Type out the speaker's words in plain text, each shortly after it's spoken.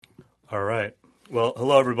All right. Well,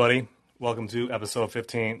 hello, everybody. Welcome to episode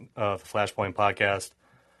 15 of the Flashpoint Podcast.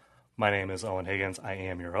 My name is Owen Higgins. I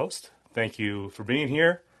am your host. Thank you for being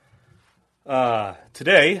here.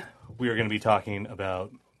 Today, we are going to be talking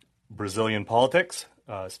about Brazilian politics,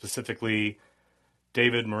 specifically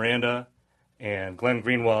David Miranda and Glenn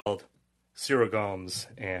Greenwald, Ciro Gomes,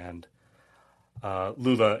 and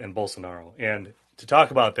Lula and Bolsonaro. And to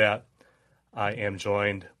talk about that, I am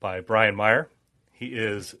joined by Brian Mier. He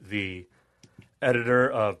is the editor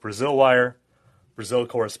of Brazil Wire, Brazil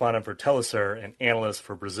correspondent for Telesur, and analyst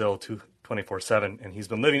for Brazil 24/7. And he's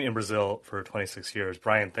been living in Brazil for 26 years.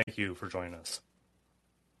 Brian, thank you for joining us.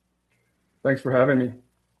 Thanks for having me.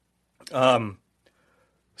 Can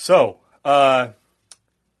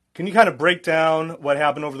you kind of break down what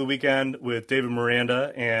happened over the weekend with David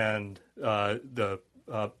Miranda and the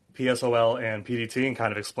PSOL and PDT and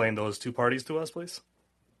kind of explain those two parties to us, please?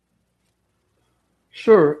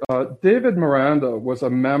 Sure. David Miranda was a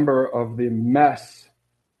member of the MES,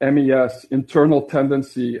 M-E-S, internal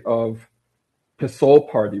tendency of PSOL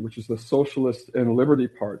party, which is the Socialist and Liberty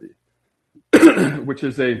Party, which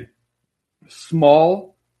is a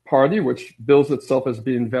small party which bills itself as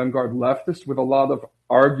being vanguard leftist with a lot of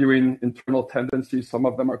arguing internal tendencies. Some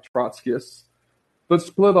of them are Trotskyists, but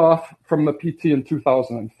split off from the PT in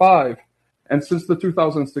 2005. And since the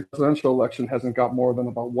 2006 presidential election hasn't got more than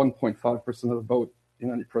about 1.5% of the vote in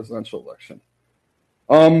any presidential election.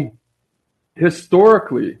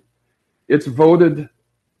 Historically, it's voted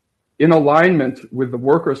in alignment with the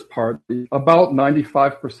Workers' Party about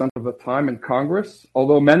 95% of the time in Congress,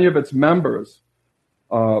 although many of its members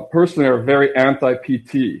personally are very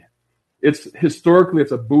anti-PT. Historically,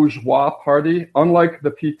 it's a bourgeois party, unlike the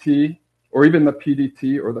PT or even the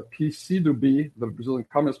PDT or the PCdoB, the Brazilian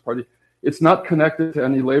Communist Party. It's not connected to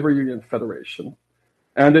any labor union federation.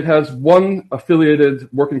 And it has one affiliated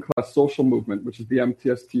working class social movement, which is the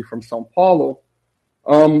MTST from Sao Paulo.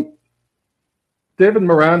 David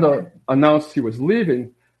Miranda announced he was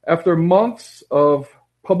leaving after months of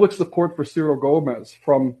public support for Ciro Gomes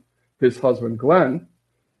from his husband, Glenn,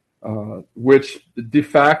 which de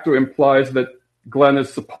facto implies that Glenn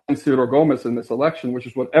is supporting Ciro Gomes in this election, which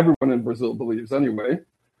is what everyone in Brazil believes anyway.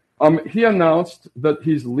 He announced that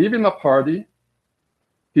he's leaving the party.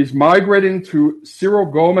 He's migrating to Ciro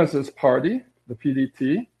Gomes's party, the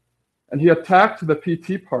PDT, and he attacked the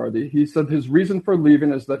PT party. He said his reason for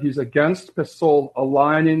leaving is that he's against PSOL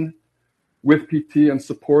aligning with PT and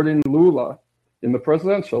supporting Lula in the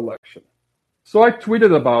presidential election. So I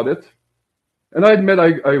tweeted about it, and I admit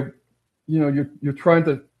you're trying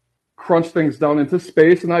to crunch things down into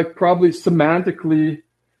space, and I probably semantically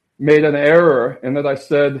made an error in that I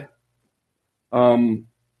said,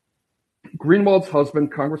 Greenwald's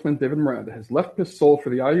husband, Congressman David Miranda, has left PSOL for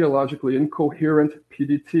the ideologically incoherent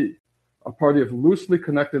PDT, a party of loosely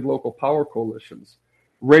connected local power coalitions,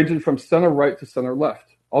 ranging from center-right to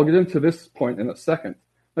center-left. I'll get into this point in a second.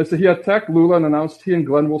 I said he attacked Lula and announced he and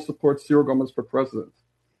Glenn will support Ciro Gomes for president.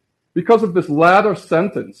 Because of this latter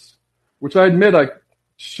sentence, which I admit I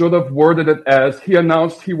should have worded it as he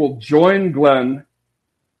announced he will join Glenn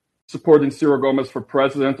supporting Ciro Gomes for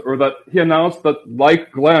president, or that he announced that, like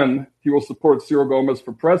Glenn, he will support Ciro Gomes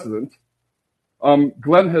for president.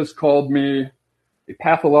 Glenn has called me a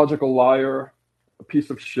pathological liar, a piece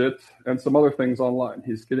of shit, and some other things online.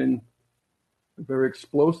 He's getting very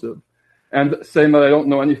explosive and saying that I don't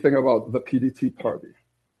know anything about the PDT party.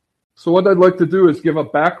 So what I'd like to do is give a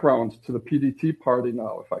background to the PDT party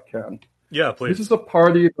now, if I can. Yeah, please. This is a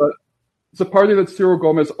party that Ciro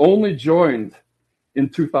Gomes only joined in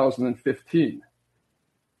 2015.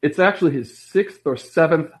 It's actually his sixth or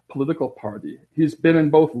seventh political party. He's been in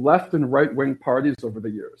both left and right-wing parties over the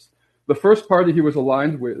years. The first party he was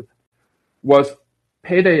aligned with was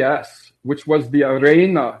PDS, which was the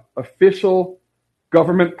Arena official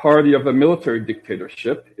government party of the military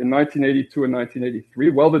dictatorship in 1982 and 1983,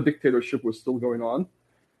 while the dictatorship was still going on.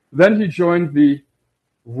 Then he joined the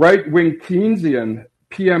right-wing Keynesian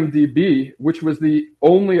PMDB, which was the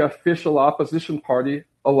only official opposition party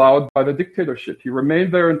allowed by the dictatorship. He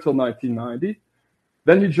remained there until 1990.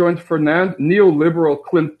 Then he joined neoliberal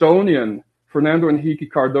Clintonian Fernando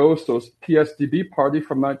Henrique Cardoso's PSDB party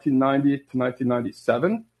from 1990 to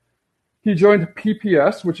 1997. He joined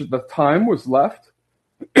PPS, which at the time was left.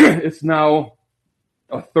 It's now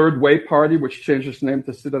a third way party, which changed its name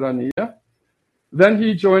to Cidadania. Then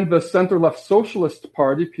he joined the center-left Socialist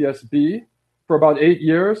Party, PSB, for about 8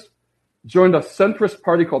 years, joined a centrist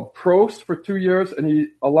party called PROS for 2 years, and he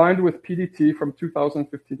aligned with PDT from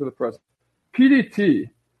 2015 to the present.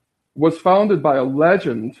 PDT was founded by a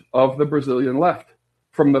legend of the Brazilian left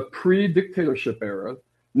from the pre-dictatorship era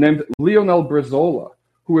named Leonel Brizola,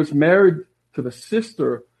 who was married to the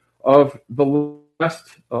sister of the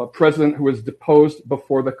last president who was deposed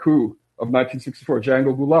before the coup of 1964,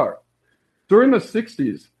 Django Goulart. During the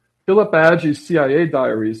 60s, Philip Adjie's CIA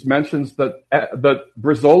diaries mentions that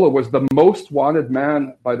Brizola was the most wanted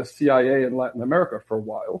man by the CIA in Latin America for a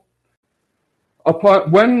while.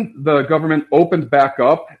 When the government opened back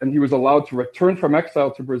up and he was allowed to return from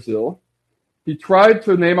exile to Brazil, he tried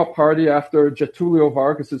to name a party after Getulio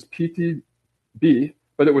Vargas's PTB,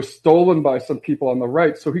 but it was stolen by some people on the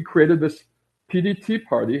right. So he created this PDT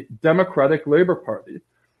party, Democratic Labor Party,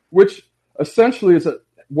 which essentially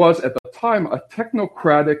was at the time a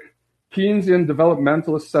technocratic Keynesian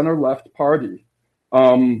developmentalist center-left party,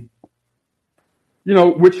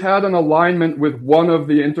 which had an alignment with one of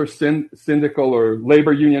the intersyndical or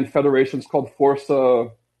labor union federations called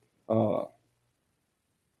Força. Hold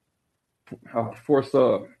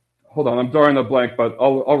on, I'm drawing a blank, but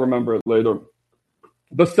I'll remember it later.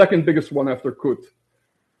 The second biggest one after CUT,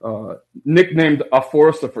 nicknamed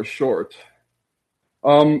AFORSA for short.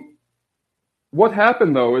 What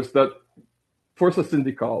happened though is that Força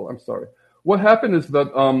Sindical, I'm sorry. What happened is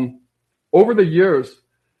that over the years,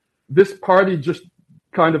 this party just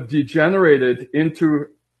kind of degenerated into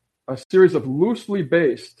a series of loosely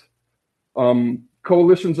based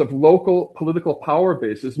coalitions of local political power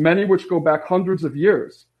bases, many which go back hundreds of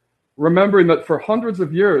years. Remembering that for hundreds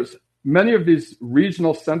of years, many of these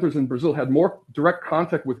regional centers in Brazil had more direct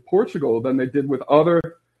contact with Portugal than they did with other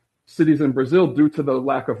cities in Brazil due to the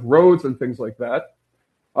lack of roads and things like that.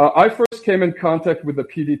 I first came in contact with the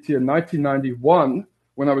PDT in 1991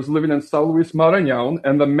 when I was living in São Luís, Maranhão,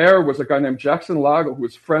 and the mayor was a guy named Jackson Lago, who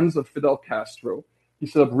was friends of Fidel Castro. He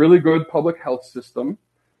set up really good public health system.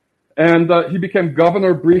 And he became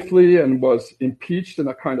governor briefly and was impeached in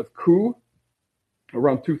a kind of coup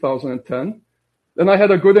around 2010. And I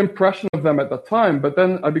had a good impression of them at the time, but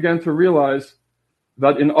then I began to realize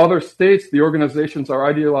that in other states, the organizations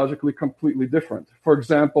are ideologically completely different. For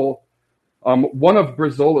example, one of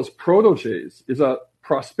Brizola's proteges is a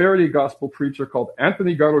prosperity gospel preacher called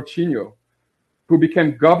Anthony Garotinho, who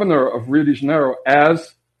became governor of Rio de Janeiro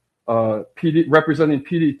as representing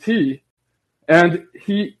PDT, and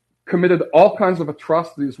he committed all kinds of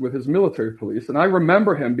atrocities with his military police. And I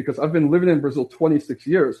remember him because I've been living in Brazil 26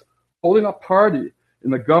 years, holding a party in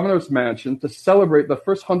the governor's mansion to celebrate the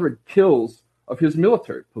first 100 kills of his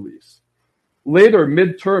military police. Later,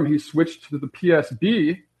 midterm, he switched to the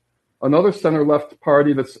PSB, another center-left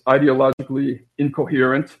party that's ideologically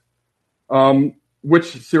incoherent, which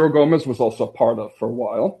Ciro Gomes was also a part of for a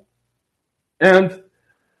while. And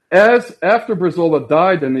after Brizola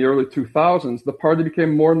died in the early 2000s, the party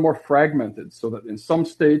became more and more fragmented, so that in some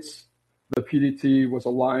states, the PDT was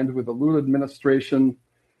aligned with the Lula administration.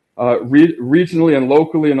 Regionally and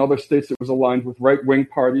locally in other states, it was aligned with right-wing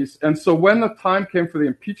parties. And so when the time came for the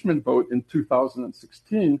impeachment vote in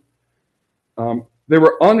 2016, they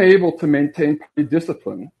were unable to maintain party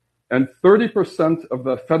discipline, and 30% of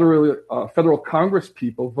the federal Congress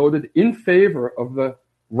people voted in favor of the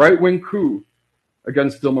right-wing coup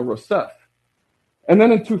against Dilma Rousseff. And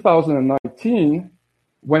then in 2019,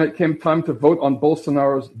 when it came time to vote on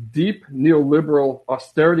Bolsonaro's deep neoliberal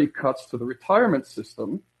austerity cuts to the retirement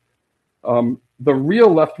system, the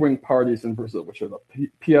real left-wing parties in Brazil, which are the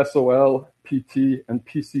PSOL, PT, and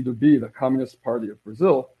PCdoB, the Communist Party of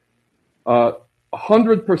Brazil,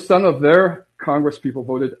 100% of their Congress people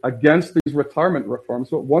voted against these retirement reforms.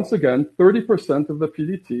 But once again, 30% of the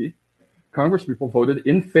PDT Congress people voted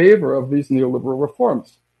in favor of these neoliberal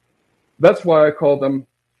reforms. That's why I call them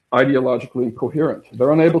ideologically incoherent.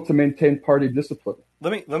 They're unable to maintain party discipline.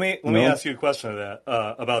 Let me ask you a question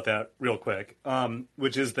about that real quick,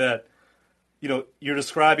 which is that you're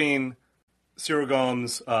describing Ciro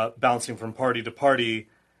Gomes bouncing from party to party,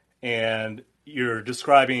 and you're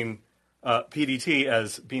describing PDT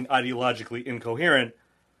as being ideologically incoherent.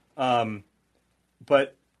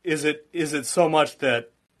 But is it so much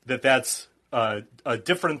that's a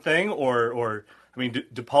different thing, or I mean,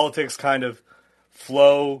 do politics kind of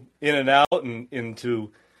flow in and out and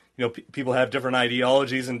into, people have different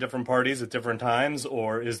ideologies in different parties at different times,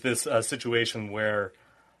 or is this a situation where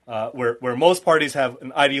most parties have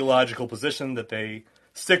an ideological position that they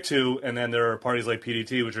stick to, and then there are parties like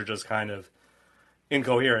PDT which are just kind of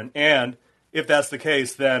incoherent? And if that's the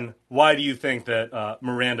case, then why do you think that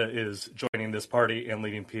Miranda is joining this party and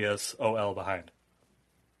leaving PSOL behind?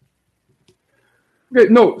 Okay,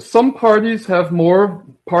 no, some parties have more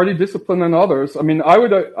party discipline than others. I mean, I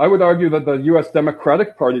would argue that the U.S.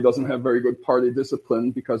 Democratic Party doesn't have very good party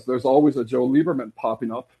discipline because there's always a Joe Lieberman popping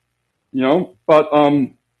up, But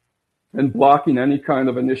and blocking any kind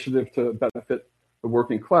of initiative to benefit the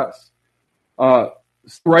working class.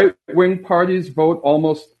 Right-wing parties vote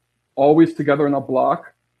almost always together in a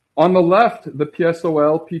bloc. On the left, the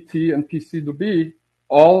PSOL, PT, and PCdoB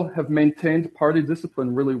all have maintained party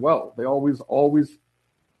discipline really well. They always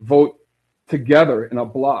vote together in a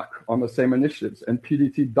bloc on the same initiatives, and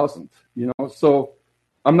PDT doesn't. So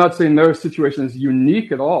I'm not saying their situation is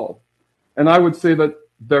unique at all, and I would say that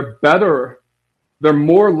they're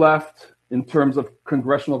more left in terms of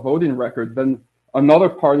congressional voting record than another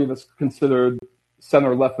party that's considered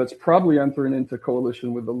center left that's probably entering into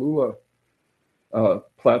coalition with the Lula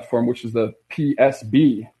platform, which is the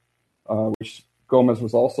PSB, which Gomez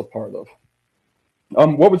was also part of.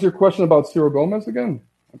 What was your question about Ciro Gomez again?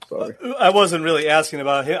 I'm sorry. I wasn't really asking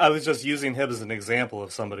about him. I was just using him as an example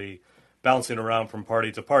of somebody bouncing around from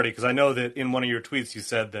party to party, because I know that in one of your tweets you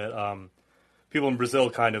said that people in Brazil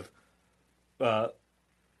kind of, view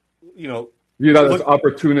that as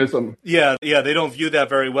opportunism. Yeah, they don't view that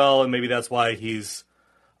very well, and maybe that's why he's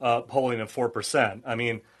polling at 4%. I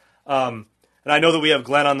mean, and I know that we have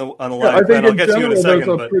Glenn on the line. Glenn, I'll get to you in a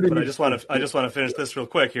second, but I just want to finish this real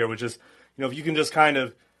quick here, which is, if you can just kind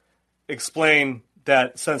of explain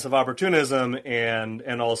that sense of opportunism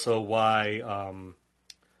and also why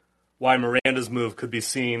Miranda's move could be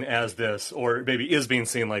seen as this, or maybe is being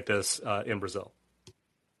seen like this in Brazil.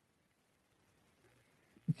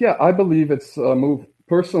 Yeah, I believe it's a move,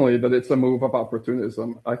 personally, that it's a move of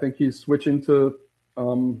opportunism. I think he's switching to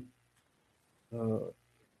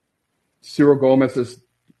Ciro Gomez's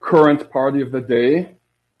current party of the day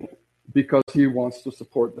because he wants to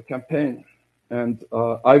support the campaign. And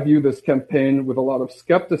I view this campaign with a lot of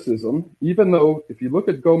skepticism, even though if you look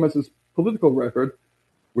at Gomez's political record,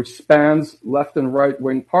 which spans left and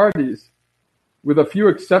right-wing parties, with a few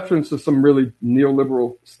exceptions to some really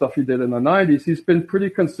neoliberal stuff he did in the 90s, he's been pretty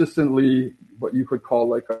consistently what you could call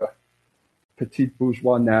like a petite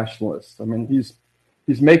bourgeois nationalist. I mean,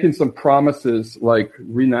 he's making some promises like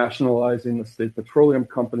renationalizing the state petroleum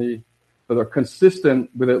company that are consistent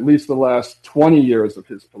with at least the last 20 years of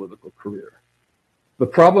his political career. The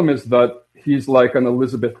problem is that he's like an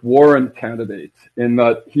Elizabeth Warren candidate in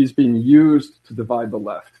that he's being used to divide the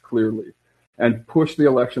left, clearly, and push the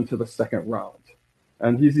election to the second round.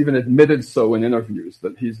 And he's even admitted so in interviews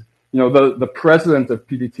that he's, the president of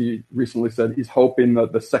PDT recently said he's hoping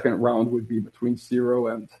that the second round would be between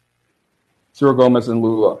Ciro Gomez and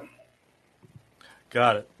Lula.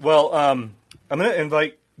 Got it. Well, I'm going to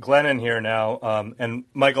invite Glenn in here now. And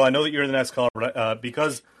Michael, I know that you're the next caller, but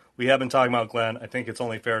because we have been talking about Glenn, I think it's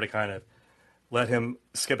only fair to kind of let him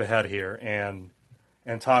skip ahead here and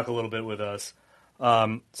talk a little bit with us. So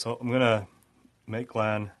I'm going to make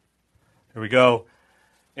Glenn. Here we go.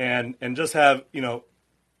 And just have,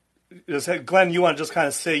 Glenn, you want to just kind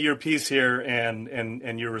of say your piece here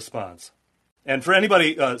and your response. And for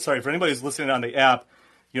anybody, for anybody who's listening on the app,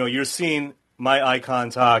 you're seeing my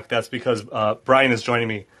icon talk. That's because Brian is joining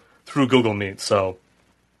me through Google Meet. So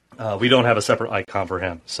we don't have a separate icon for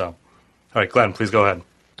him. So, all right, Glenn, please go ahead.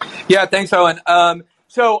 Yeah, thanks, Owen.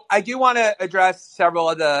 So I do want to address several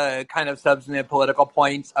of the kind of substantive political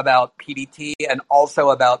points about PDT and also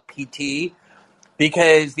about PT,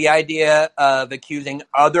 because the idea of accusing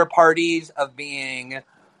other parties of being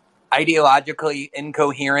ideologically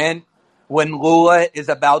incoherent when Lula is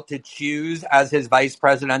about to choose as his vice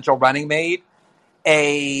presidential running mate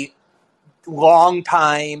a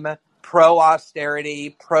longtime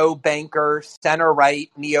pro-austerity, pro-banker,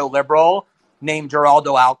 center-right neoliberal named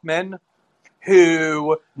Geraldo Alckmin,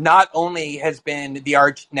 who not only has been the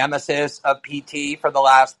arch nemesis of PT for the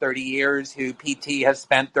last 30 years, who PT has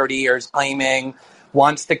spent 30 years claiming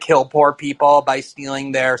wants to kill poor people by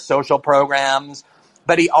stealing their social programs,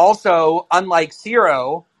 but he also, unlike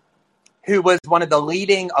Ciro, who was one of the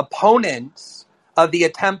leading opponents of the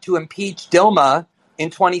attempt to impeach Dilma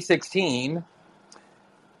in 2016,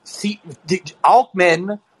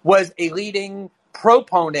 Alckmin was a leading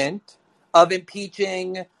proponent of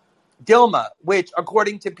impeaching Dilma, which,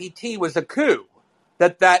 according to PT, was a coup.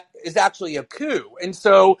 That is actually a coup. And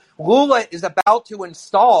so Lula is about to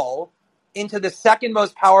install into the second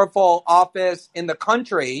most powerful office in the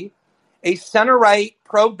country a center-right,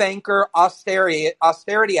 pro-banker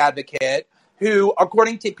austerity advocate who,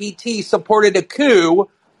 according to PT, supported a coup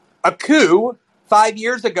 5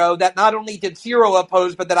 years ago that not only did Ciro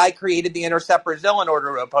oppose, but that I created the Intercept Brazil in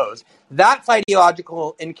order to oppose. That's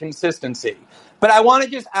ideological inconsistency. But I want to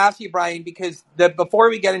just ask you, Brian, because before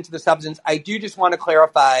we get into the substance, I do just want to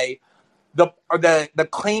clarify the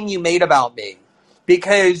claim you made about me.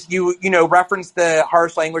 because you referenced the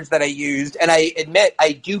harsh language that I used, and I admit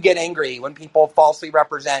I do get angry when people falsely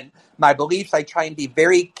represent my beliefs. I try and be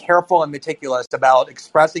very careful and meticulous about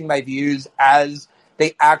expressing my views as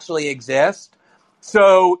they actually exist.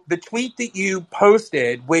 So the tweet that you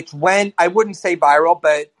posted, which went, I wouldn't say viral,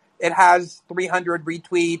 but it has 300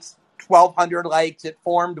 retweets, 1,200 likes. It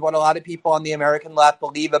formed what a lot of people on the American left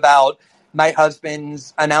believe about my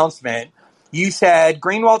husband's announcement. You said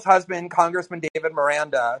Greenwald's husband, Congressman David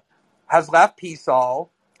Miranda, has left PSOL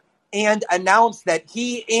and announced that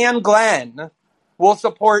he and Glenn will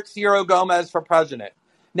support Ciro Gomez for president.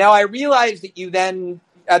 Now, I realize that you then,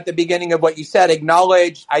 at the beginning of what you said,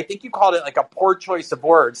 acknowledged, I think you called it like a poor choice of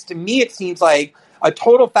words. To me, it seems like a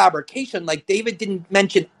total fabrication. Like David didn't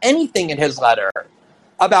mention anything in his letter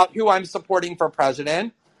about who I'm supporting for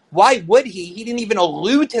president. Why would he? He didn't even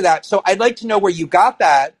allude to that. So I'd like to know where you got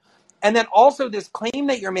that. And then also this claim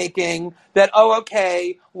that you're making that, oh,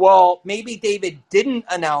 okay, well, maybe David didn't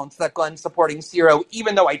announce that Glenn's supporting Ciro,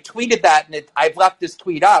 even though I tweeted that, and I've left this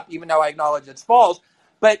tweet up, even though I acknowledge it's false.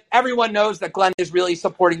 But everyone knows that Glenn is really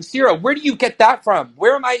supporting Ciro. Where do you get that from?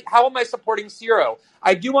 How am I supporting Ciro?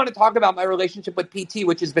 I do want to talk about my relationship with PT,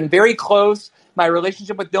 which has been very close. My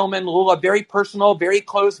relationship with Dilma Lula, very personal, very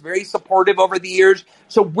close, very supportive over the years.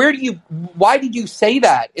 So why did you say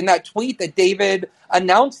that in that tweet that David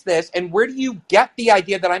announced this? And where do you get the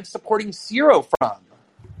idea that I'm supporting Ciro from? All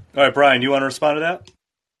right, Brian, you want to respond to that?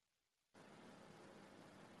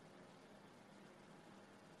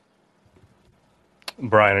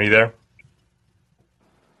 Brian, are you there?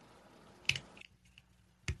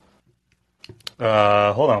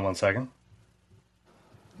 Hold on one second.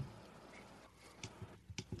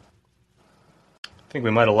 I think we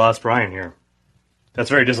might have lost Brian here. That's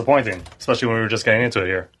very disappointing, especially when we were just getting into it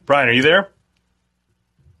here. Brian, are you there?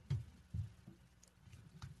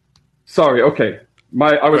 Sorry, okay.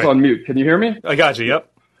 I was on mute. Can you hear me? I got you,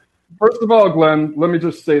 yep. First of all, Glenn, let me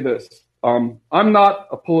just say this. I'm not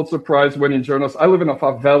a Pulitzer Prize winning journalist. I live in a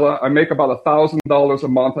favela. I make about $1,000 a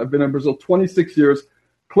month. I've been in Brazil 26 years,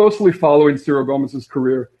 closely following Ciro Gomez's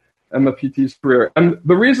career and the PT's career. And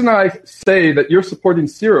the reason I say that you're supporting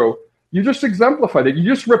Ciro, you just exemplified it. You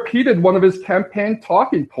just repeated one of his campaign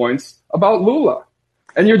talking points about Lula.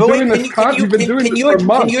 And you're doing this you've been doing this for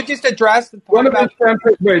months. Can you just address the point about I'm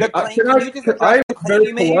very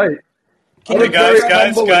polite. Okay,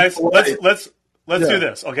 guys, let's do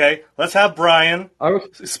this, okay? Let's have Brian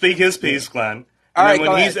speak his piece, Glenn. All right,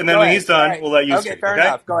 when he's done, we'll let you speak. Fair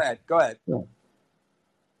enough. Go ahead. Yeah.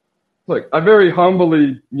 Look, I very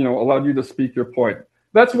humbly, allowed you to speak your point.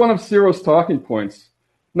 That's one of Ciro's talking points.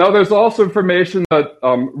 Now, there's also information that,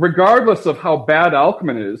 regardless of how bad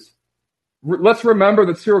Alckmin is, let's remember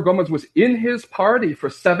that Ciro Gomez was in his party for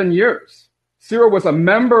 7 years. Ciro was a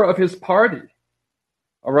member of his party.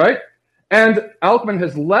 All right? And Alckmin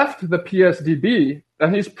has left the PSDB,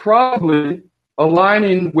 and he's probably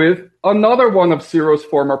aligning with another one of Ciro's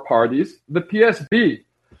former parties, the PSB.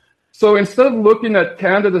 So instead of looking at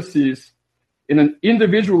candidacies in an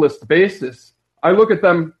individualist basis, I look at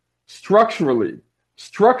them structurally.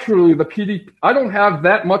 Structurally, the PD, I don't have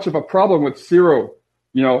that much of a problem with Ciro.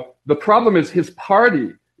 The problem is his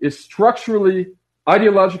party is structurally,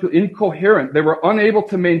 ideologically incoherent. They were unable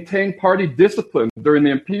to maintain party discipline during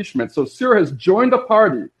the impeachment. So Ciro has joined a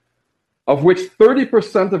party of which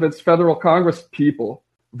 30% of its federal Congress people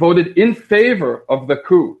voted in favor of the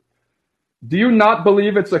coup. Do you not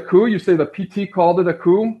believe it's a coup? You say the PT called it a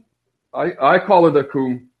coup. I call it a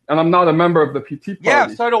coup, and I'm not a member of the PT party. Yeah,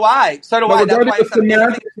 so do I. That's why the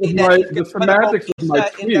semantics of my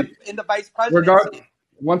tweet in the vice presidency.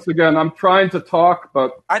 Once again, I'm trying to talk,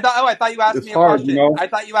 but I thought you asked me a hard, question. I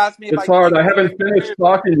thought you asked me. It's hard. I haven't finished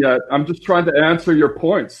talking yet. I'm just trying to answer your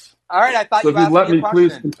points. All right, I thought you asked me a question.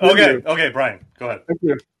 Please continue. Okay, Brian, go ahead. Thank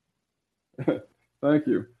you. Thank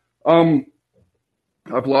you.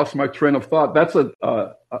 I've lost my train of thought. That's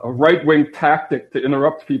a right-wing tactic to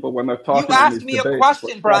interrupt people when they're talking. You asked me a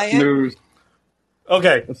question, Brian. News.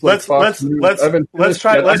 Okay, let's try to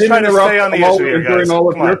stay on the issue here, guys. All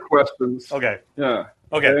of your questions. Okay. Yeah.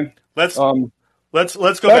 Okay. Let's go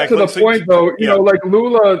back to the point, though. Like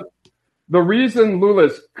Lula, the reason Lula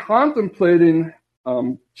is contemplating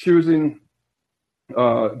choosing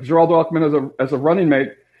Geraldo Alckmin as a running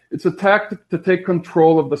mate, it's a tactic to take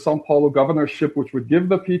control of the São Paulo governorship, which would give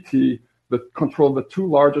the PT the control of the two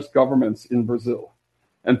largest governments in Brazil,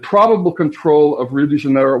 and probable control of Rio de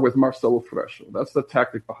Janeiro with Marcelo Freixo. That's the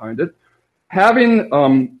tactic behind it. Having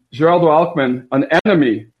Geraldo Alckmin, an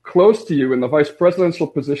enemy close to you in the vice presidential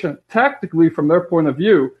position, tactically, from their point of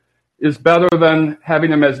view, is better than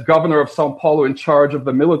having him as governor of São Paulo in charge of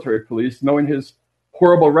the military police, knowing his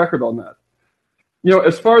horrible record on that.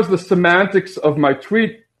 As far as the semantics of my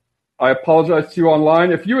tweet, I apologize to you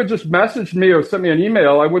online. If you had just messaged me or sent me an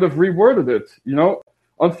email, I would have reworded it.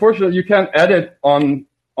 Unfortunately, you can't edit on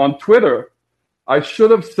Twitter. I should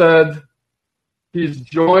have said he's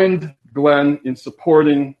joined Glenn in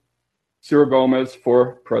supporting Ciro Gomez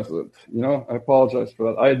for president. I apologize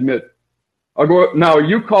for that. I admit. I'll go now.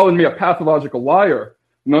 You calling me a pathological liar?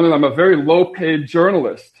 No, I'm a very low-paid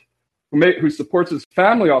journalist who supports his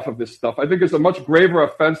family off of this stuff. I think it's a much graver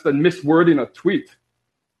offense than miswording a tweet.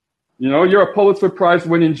 You're a Pulitzer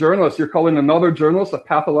Prize-winning journalist. You're calling another journalist a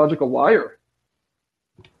pathological liar.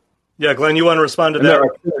 Yeah, Glenn, you want to respond to that?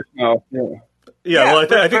 Now. Yeah, well,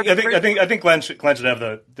 I think Glenn should have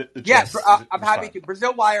the chance. Yes, I'm happy to.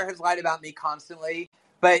 Brazil Wire has lied about me constantly,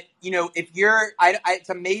 but if it's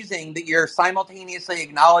amazing that you're simultaneously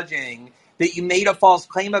acknowledging that you made a false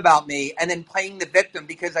claim about me and then playing the victim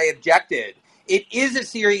because I objected. It is a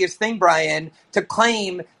serious thing, Brian, to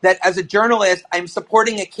claim that as a journalist, I'm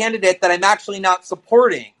supporting a candidate that I'm actually not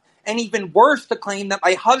supporting. And even worse, to claim that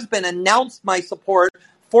my husband announced my support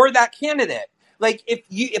for that candidate. Like,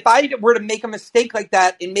 if I were to make a mistake like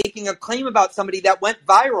that in making a claim about somebody that went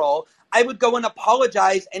viral, I would go and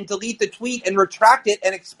apologize and delete the tweet and retract it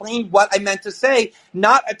and explain what I meant to say,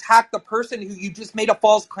 not attack the person who you just made a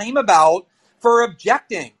false claim about for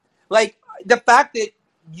objecting. Like, the fact that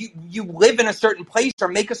you live in a certain place or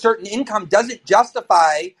make a certain income doesn't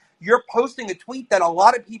justify your posting a tweet that a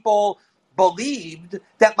lot of people believed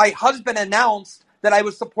that my husband announced that I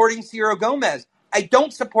was supporting Ciro Gomez. I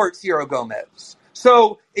don't support Ciro Gomez.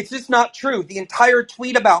 So it's just not true. The entire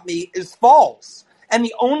tweet about me is false. And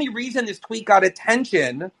the only reason this tweet got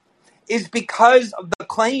attention is because of the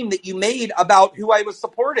claim that you made about who I was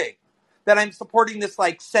supporting. That I'm supporting this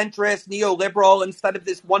centrist, neoliberal instead of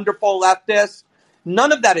this wonderful leftist.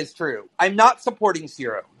 None of that is true. I'm not supporting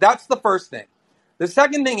Ciro. That's the first thing. The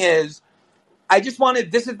second thing is,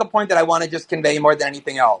 this is the point that I want to just convey more than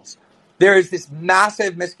anything else. There is this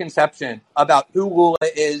massive misconception about who Lula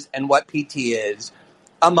is and what PT is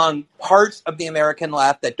among parts of the American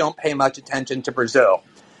left that don't pay much attention to Brazil.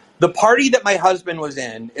 The party that my husband was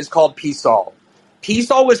in is called PSOL.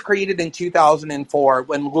 PSOL was created in 2004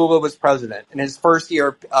 when Lula was president, in his first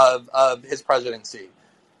year of his presidency.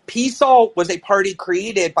 PSOL was a party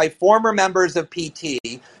created by former members of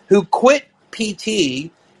PT who quit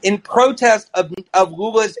PT in protest of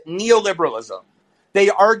Lula's neoliberalism. They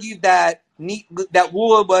argued that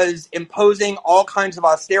Lula was imposing all kinds of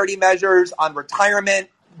austerity measures on retirement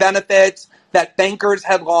benefits that bankers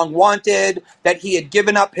had long wanted, that he had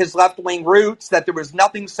given up his left-wing roots, that there was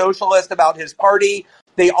nothing socialist about his party.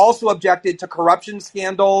 They also objected to corruption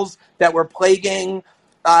scandals that were plaguing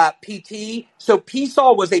PT. So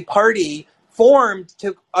PSOL was a party formed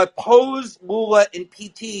to oppose Lula and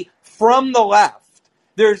PT from the left.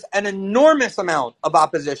 There's an enormous amount of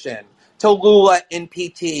opposition to Lula and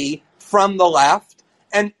PT from the left.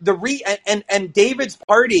 And and David's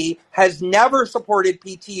party has never supported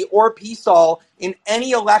PT or PSOL in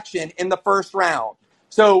any election in the first round.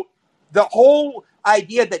 So the whole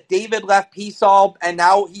idea that David left PSOL and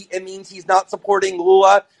now it means he's not supporting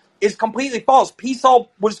Lula is completely false. PSOL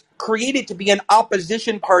was created to be an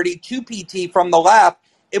opposition party to PT from the left.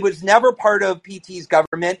 It was never part of PT's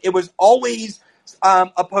government. It was always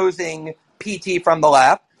opposing PT from the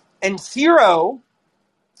left. And Ciro,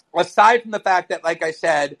 aside from the fact that, like I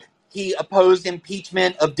said, he opposed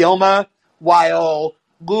impeachment of Dilma, while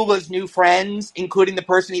Lula's new friends, including the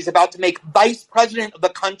person he's about to make vice president of the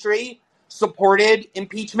country, supported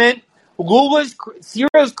impeachment,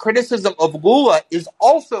 Ciro's criticism of Lula is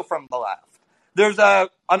also from the left. There's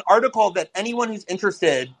an article that anyone who's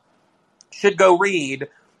interested should go read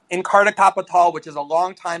in Carta Capital, which is a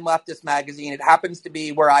longtime leftist magazine. It happens to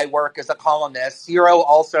be where I work as a columnist. Ciro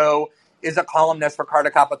also is a columnist for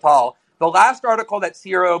Carta Capital. The last article that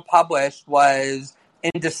Ciro published was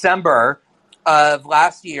in December of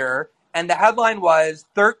last year, and the headline was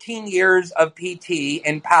 13 years of PT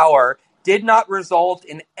in power did not result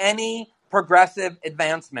in any progressive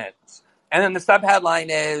advancements. And then the subheadline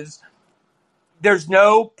is, there's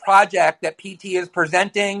no project that PT is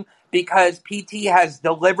presenting because PT has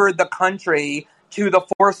delivered the country to the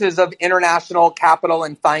forces of international capital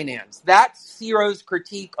and finance. That's Ciro's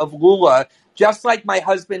critique of Lula, just like my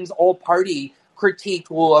husband's old party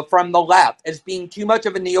critiqued Lula from the left as being too much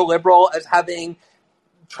of a neoliberal, as having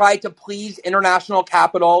tried to please international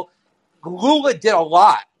capital. Lula did a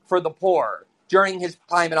lot for the poor during his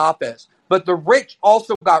time in office, but the rich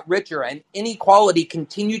also got richer and inequality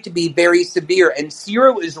continued to be very severe. And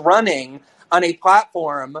Ciro is running on a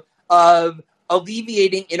platform of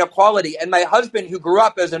alleviating inequality. And my husband, who grew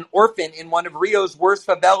up as an orphan in one of Rio's worst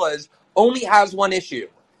favelas, only has one issue,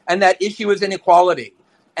 and that issue is inequality.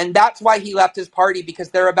 And that's why he left his party, because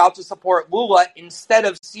they're about to support Lula instead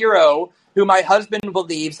of Ciro, who my husband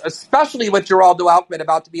believes, especially with Geraldo Alckmin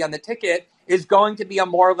about to be on the ticket, is going to be a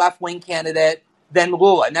more left-wing candidate than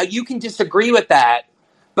Lula. Now, you can disagree with that,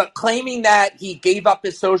 but claiming that he gave up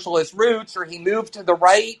his socialist roots or he moved to the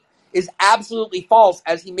right is absolutely false.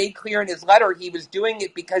 As he made clear in his letter, he was doing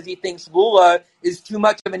it because he thinks Lula is too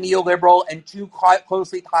much of a neoliberal and too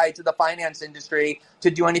closely tied to the finance industry to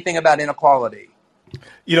do anything about inequality.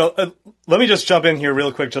 Let me just jump in here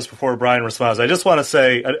real quick just before Brian responds. I just want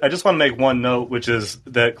to make one note, which is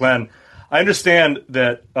that, Glenn, I understand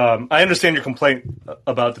your complaint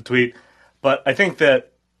about the tweet, but I think that,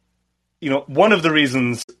 one of the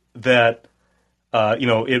reasons that,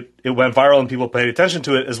 it went viral and people paid attention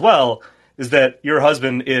to it as well is that your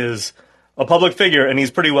husband is a public figure and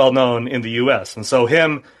he's pretty well known in the U.S. And so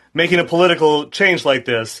him making a political change like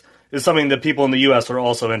this is something that people in the U.S. are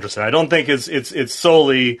also interested in. I don't think it's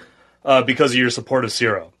solely because of your support of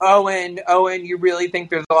Ciro. Owen, you really think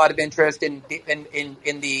there's a lot of interest in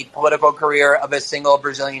the political career of a single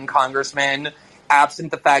Brazilian congressman,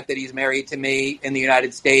 absent the fact that he's married to me in the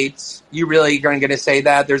United States? You really going to say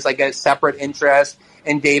that there's like a separate interest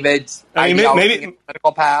in David's ideology and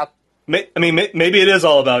political path? Maybe it is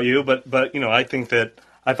all about you, but I think that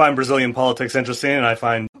I find Brazilian politics interesting, and I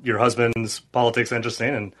find your husband's politics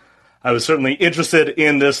interesting, and I was certainly interested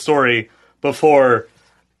in this story before,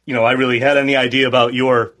 I really had any idea about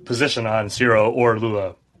your position on Ciro or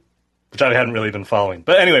Lula, which I hadn't really been following.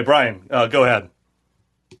 But anyway, Brian, go ahead.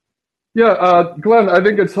 Yeah, Glenn, I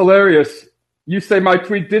think it's hilarious. You say my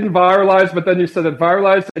tweet didn't viralize, but then you said it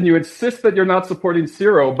viralized, and you insist that you're not supporting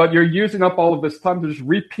Ciro, but you're using up all of this time to just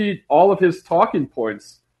repeat all of his talking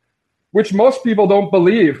points, which most people don't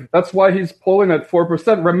believe. That's why he's polling at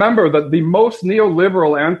 4%. Remember that the most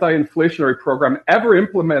neoliberal anti-inflationary program ever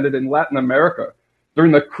implemented in Latin America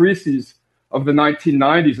during the crises of the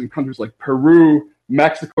 1990s in countries like Peru,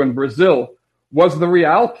 Mexico, and Brazil was the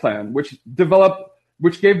Real Plan, which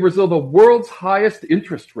gave Brazil the world's highest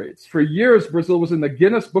interest rates. For years, Brazil was in the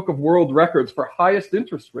Guinness Book of World Records for highest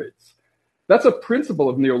interest rates. That's a principle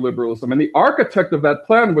of neoliberalism. And the architect of that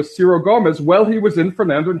plan was Ciro Gomes while he was in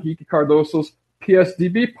Fernando Henrique Cardoso's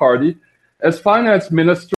PSDB party as finance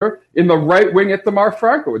minister in the right-wing Itamar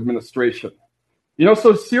Franco administration.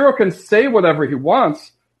 So Ciro can say whatever he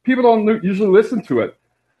wants. People don't usually listen to it.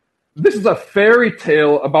 This is a fairy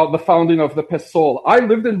tale about the founding of the PSOL. I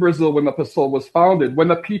lived in Brazil when the PSOL was founded, when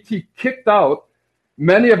the PT kicked out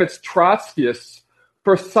many of its Trotskyists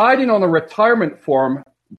for siding on a retirement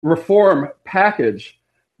reform package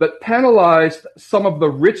that penalized some of the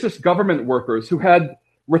richest government workers who had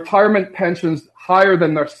retirement pensions higher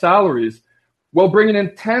than their salaries, while bringing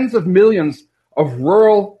in tens of millions of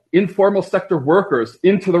rural informal sector workers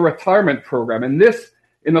into the retirement program. And this,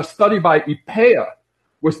 in a study by IPEA,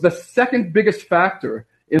 was the second biggest factor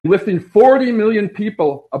in lifting 40 million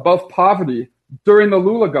people above poverty during the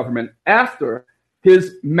Lula government after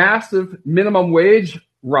his massive minimum wage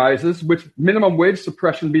rises, which minimum wage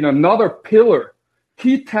suppression being another pillar,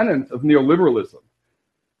 key tenet of neoliberalism.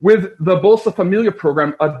 With the Bolsa Familia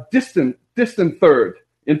program, a distant third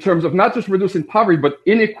in terms of not just reducing poverty, but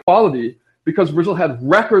inequality, because Brazil had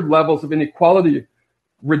record levels of inequality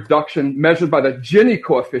reduction measured by the Gini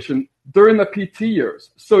coefficient during the PT years.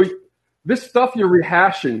 So this stuff you're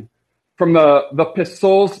rehashing from the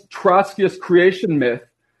PSOL's Trotskyist creation myth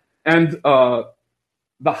and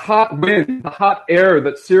the hot wind, the hot air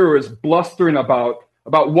that Ciro is blustering about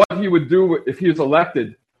what he would do if he was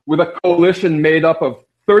elected with a coalition made up of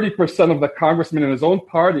 30% of the congressmen in his own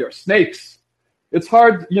party are snakes. It's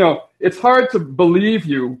hard to believe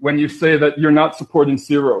you when you say that you're not supporting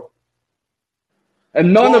Ciro.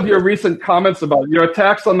 And none of your recent comments about your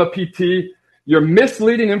attacks on the PT, your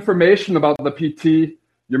misleading information about the PT,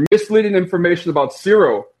 your misleading information about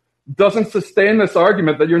Ciro doesn't sustain this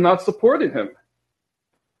argument that you're not supporting him.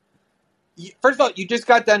 First of all, you just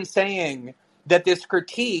got done saying that this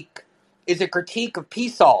critique is a critique of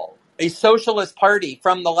PSOL, a socialist party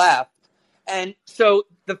from the left. And so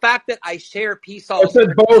the fact that I share PSOL... I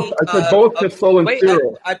said both PSOL and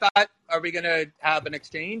Ciro. I thought, are we going to have an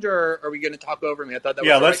exchange or are we going to talk over me? I thought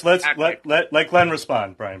that was let Glenn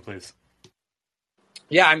respond, Brian, please.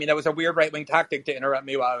 Yeah, that was a weird right-wing tactic to interrupt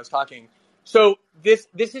me while I was talking. So this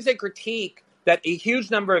is a critique that a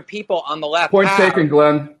huge number of people on the left Point taken,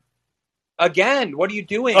 Glenn. Again, what are you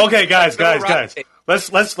doing? Okay, guys.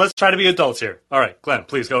 Let's try to be adults here. All right, Glenn,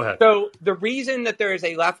 please go ahead. So the reason that there is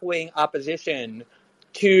a left-wing opposition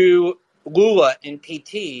to Lula in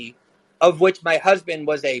PT, of which my husband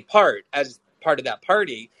was as part of that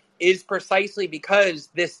party, is precisely because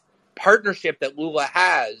this partnership that Lula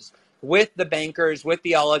has with the bankers, with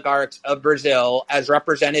the oligarchs of Brazil, as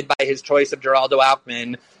represented by his choice of Geraldo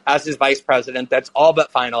Alckmin as his vice president, that's all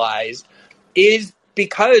but finalized, is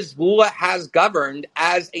because Lula has governed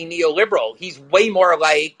as a neoliberal. He's way more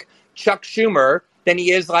like Chuck Schumer than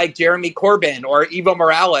he is like Jeremy Corbyn or Evo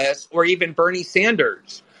Morales or even Bernie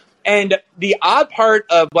Sanders. And the odd part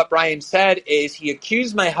of what Brian said is he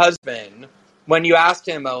accused my husband, when you asked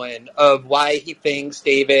him, Owen, of why he thinks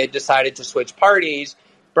David decided to switch parties.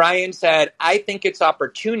 Brian said, I think it's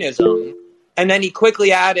opportunism. And then he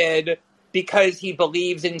quickly added, because he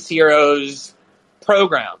believes in Ciro's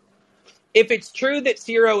program. If it's true that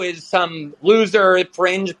Ciro is some loser,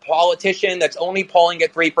 fringe politician that's only polling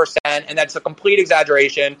at 3%, and that's a complete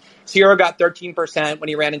exaggeration, Ciro got 13% when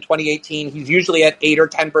he ran in 2018. He's usually at 8 or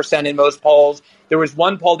 10% in most polls. There was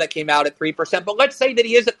one poll that came out at 3%, but let's say that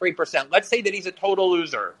he is at 3%. Let's say that he's a total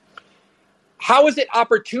loser. How is it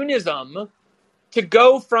opportunism to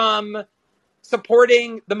go from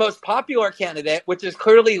supporting the most popular candidate, which is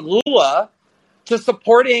clearly Lula, to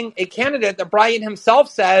supporting a candidate that Brian himself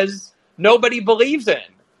says nobody believes in?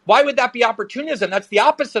 Why would that be opportunism? That's the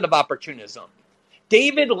opposite of opportunism.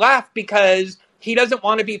 David left because he doesn't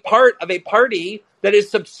want to be part of a party that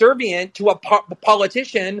is subservient to a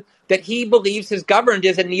politician that he believes has governed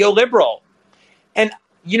as a neoliberal. And,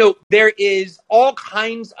 there is all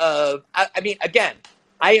kinds of, again,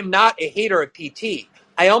 I am not a hater of PT.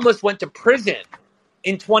 I almost went to prison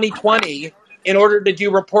in 2020 in order to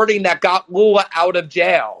do reporting that got Lula out of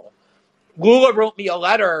jail. Lula wrote me a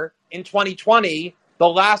letter in 2020, the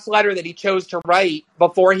last letter that he chose to write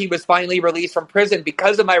before he was finally released from prison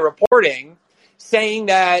because of my reporting, saying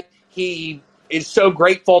that he is so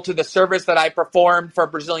grateful to the service that I performed for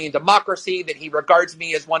Brazilian democracy, that he regards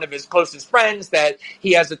me as one of his closest friends, that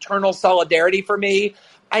he has eternal solidarity for me.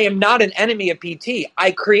 I am not an enemy of PT.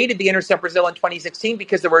 I created the Intercept Brazil in 2016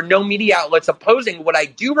 because there were no media outlets opposing what I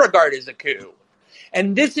do regard as a coup.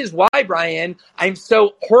 And this is why, Brian, I'm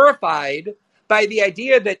so horrified by the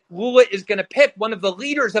idea that Lula is going to pick one of the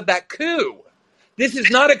leaders of that coup. This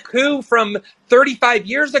is not a coup from 35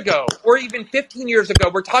 years ago or even 15 years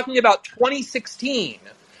ago. We're talking about 2016,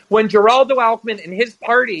 when Geraldo Alckmin and his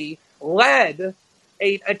party led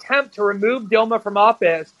an attempt to remove Dilma from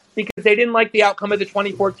office because they didn't like the outcome of the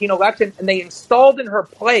 2014 election, and they installed in her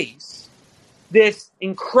place this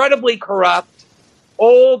incredibly corrupt,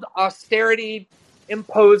 old,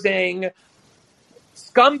 austerity-imposing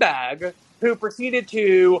scumbag who proceeded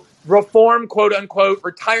to reform, quote-unquote,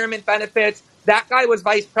 retirement benefits. That guy was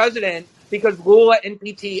vice president because Lula and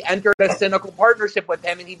PT entered a cynical partnership with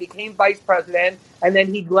him, and he became vice president, and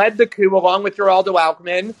then he led the coup along with Geraldo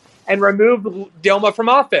Alckmin and removed Dilma from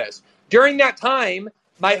office. During that time,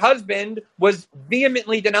 my husband was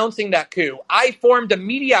vehemently denouncing that coup. I formed a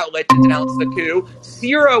media outlet to denounce the coup.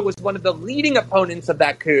 Ciro was one of the leading opponents of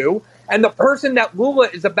that coup, and the person that Lula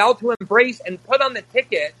is about to embrace and put on the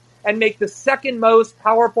ticket and make the second most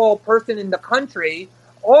powerful person in the country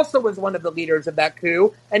also was one of the leaders of that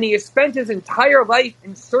coup, and he has spent his entire life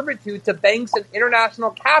in servitude to banks and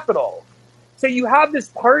international capital. So you have this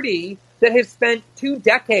party that has spent 2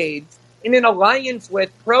 decades in an alliance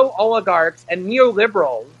with pro-oligarchs and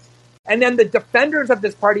neoliberals, and then the defenders of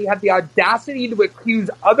this party have the audacity to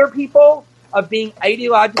accuse other people of being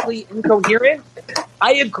ideologically incoherent.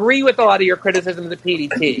 I agree with a lot of your criticisms of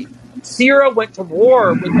PDT. Ciro went to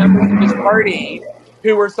war with members of his party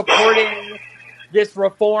who were supporting this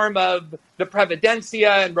reform of the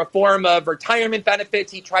Previdencia and reform of retirement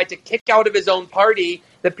benefits. He tried to kick out of his own party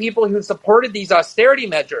the people who supported these austerity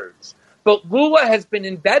measures. But Lula has been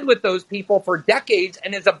in bed with those people for decades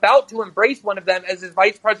and is about to embrace one of them as his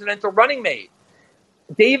vice presidential running mate.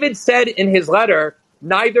 David said in his letter,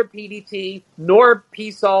 neither PDT nor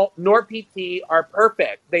PSOL nor PT are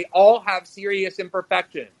perfect. They all have serious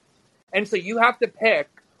imperfections. And so you have to pick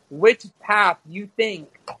which path you think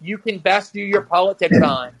you can best do your politics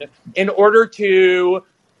on in order to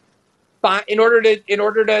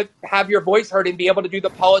have your voice heard and be able to do the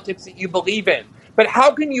politics that you believe in. But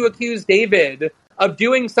how can you accuse David of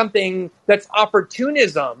doing something that's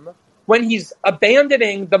opportunism when he's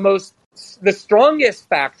abandoning the strongest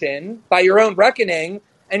faction, by your own reckoning,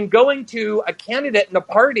 and going to a candidate in a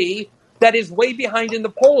party that is way behind in the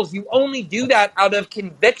polls? You only do that out of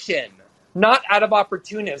conviction, not out of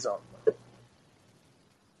opportunism.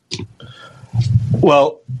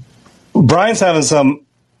 Well, Brian's having some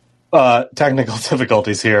technical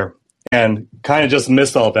difficulties here and kind of just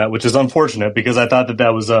missed all of that, which is unfortunate because I thought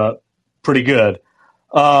that was pretty good.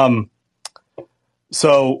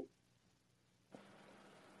 So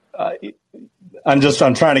I'm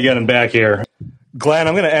trying to get him back here. Glenn,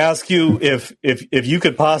 I'm going to ask you if you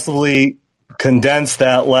could possibly condense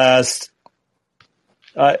that last.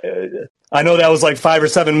 I know that was like 5 or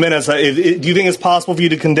 7 minutes. Do you think it's possible for you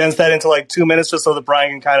to condense that into like 2 minutes, just so that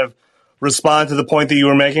Brian can kind of respond to the point that you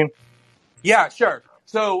were making? Yeah, sure.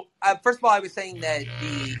 So, first of all, I was saying that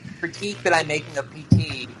the critique that I'm making of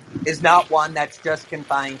PT is not one that's just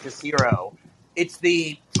confined to Zero.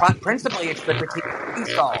 Principally, it's the critique of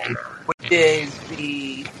PSOL, which is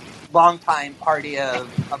the longtime party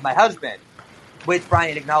of my husband, which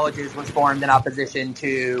Brian acknowledges was formed in opposition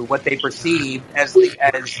to what they perceive as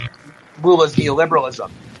Lula's neoliberalism.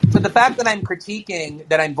 So the fact that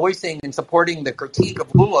I'm voicing and supporting the critique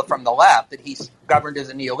of Lula from the left, that he's governed as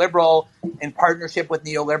a neoliberal in partnership with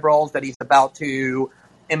neoliberals, that he's about to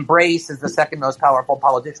embrace as the second most powerful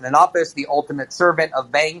politician in office, the ultimate servant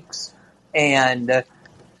of banks and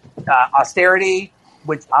austerity,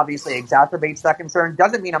 which obviously exacerbates that concern,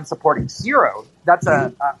 doesn't mean I'm supporting Zero. That's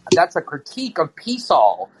a critique of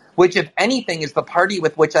PSOL, which, if anything, is the party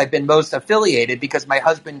with which I've been most affiliated, because my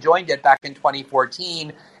husband joined it back in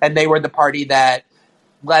 2014, and they were the party that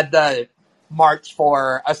led the march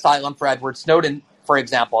for asylum for Edward Snowden, for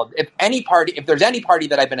example. If there's any party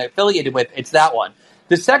that I've been affiliated with, it's that one.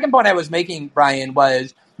 The second point I was making, Brian,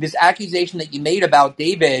 was this accusation that you made about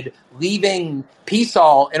David leaving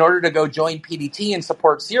PSOL in order to go join PDT and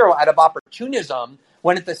support Zero out of opportunism,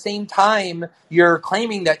 when at the same time you're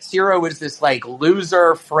claiming that Zero is this like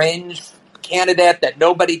loser fringe candidate that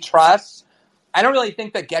nobody trusts. I don't really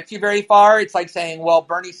think that gets you very far. It's like saying, well,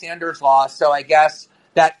 Bernie Sanders lost, so I guess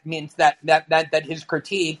that means that his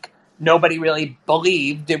critique nobody really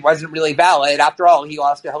believed. It wasn't really valid. After all, he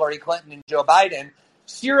lost to Hillary Clinton and Joe Biden.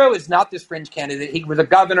 Zero is not this fringe candidate. He was a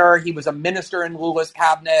governor. He was a minister in Lula's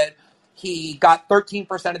cabinet. He got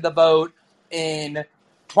 13% of the vote in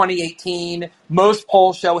 2018. Most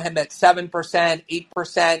polls show him at 7%,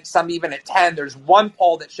 8%, some even at 10%. There's one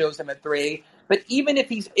poll that shows him at 3%. But even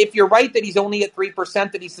if you're right that he's only at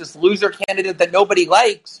 3%, that he's this loser candidate that nobody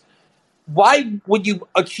likes, why would you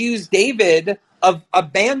accuse David of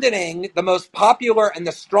abandoning the most popular and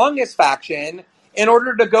the strongest faction in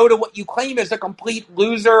order to go to what you claim is a complete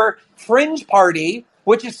loser fringe party,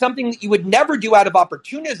 which is something that you would never do out of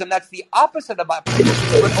opportunism? That's the opposite of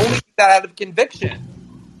opportunism. You would only do that out of conviction.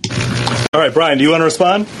 All right, Brian, do you want to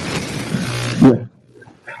respond? Yeah.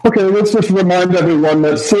 Okay, let's just remind everyone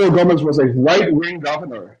that Ciro Gomes was a right-wing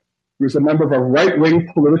governor. He was a member of a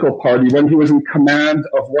right-wing political party when he was in command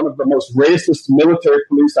of one of the most racist military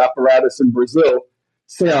police apparatus in Brazil,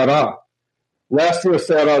 Ceará. Last year,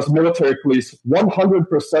 Ceará's military police,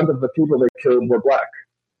 100% of the people they killed were black.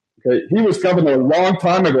 Okay, he was governor a long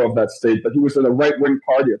time ago of that state, but he was in a right-wing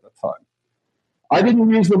party at the time. I didn't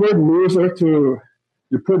use the word loser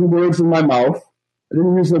you're putting words in my mouth. I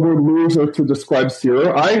didn't use the word loser to describe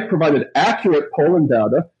Ciro. I provided accurate polling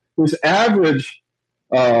data whose average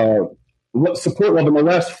support level in the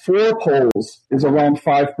last 4 polls is around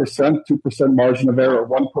 5%, 2% margin of error.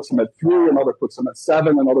 One puts him at 3, another puts him at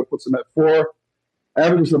 7, another puts him at 4.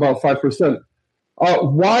 Average is about 5%.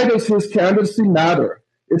 Why does his candidacy matter?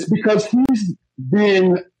 It's because he's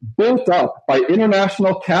being built up by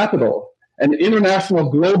international capital and international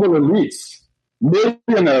global elites, the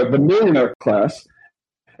millionaire class.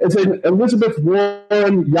 It's an Elizabeth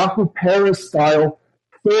Warren, Yahoo Paris style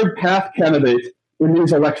third path candidate in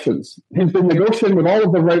these elections. He's been negotiating with all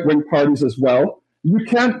of the right-wing parties as well. You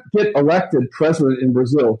can't get elected president in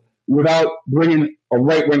Brazil without bringing a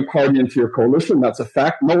right-wing party into your coalition. That's a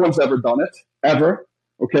fact. No one's ever done it, ever.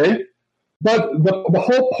 Okay? But the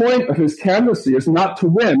whole point of his candidacy is not to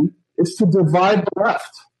win, it's to divide the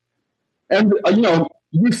left. And,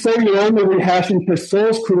 you say you're only rehashing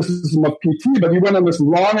Pessoa's criticism of PT, but you went on this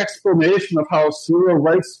long explanation of how Ciro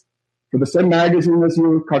writes for the same magazine as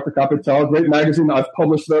you, Carta Capital, great magazine. I've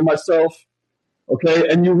published there myself. Okay?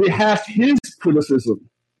 And you rehashed his criticism,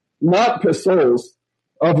 not Pessoa's,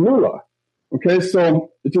 of Lula. Okay?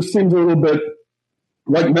 So it just seems a little bit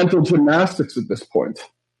like mental gymnastics at this point.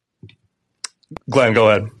 Glenn, go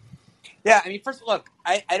ahead. Yeah, I mean, first, look,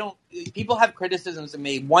 I don't. People have criticisms of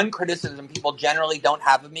me. One criticism people generally don't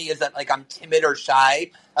have of me is that, like, I'm timid or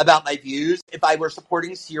shy about my views. If I were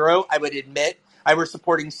supporting Ciro, I would admit I were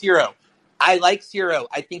supporting Ciro. I like Ciro.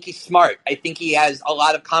 I think he's smart. I think he has a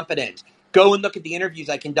lot of competence. Go and look at the interviews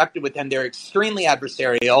I conducted with him. They're extremely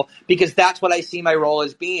adversarial because that's what I see my role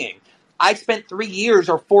as being. I spent 3 years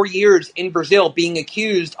or 4 years in Brazil being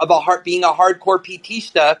accused of being a hardcore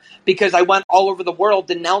petista because I went all over the world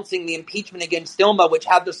denouncing the impeachment against Dilma, which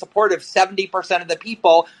had the support of 70% of the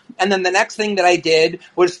people. And then the next thing that I did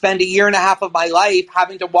was spend a year and a half of my life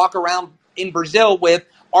having to walk around in Brazil with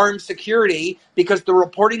armed security because the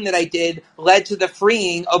reporting that I did led to the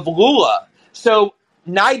freeing of Lula. So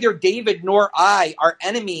neither David nor I are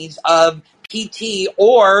enemies of PT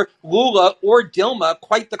or Lula or Dilma.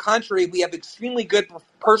 Quite the contrary, we have extremely good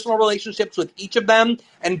personal relationships with each of them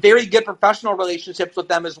and very good professional relationships with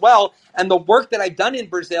them as well. And the work that I've done in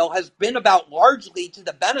Brazil has been about largely to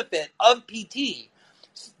the benefit of PT.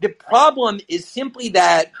 The problem is simply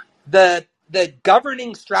that the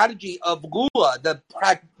governing strategy of Lula,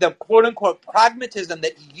 the quote-unquote pragmatism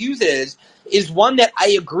that he uses, is one that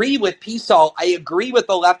I agree with PSOL, I agree with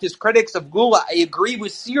the leftist critics of Lula, I agree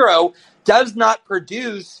with Ciro, does not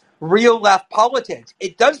produce real left politics.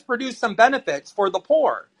 It does produce some benefits for the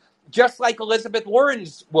poor, just like Elizabeth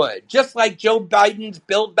Warren's would, just like Joe Biden's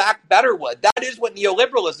Build Back Better would. That is what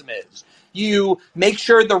neoliberalism is. You make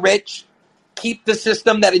sure the rich keep the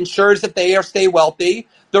system that ensures that they stay wealthy.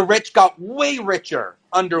 The rich got way richer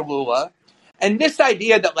under Lula. And this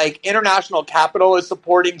idea that like international capital is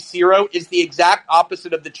supporting Ciro is the exact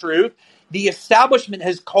opposite of the truth. The establishment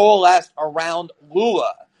has coalesced around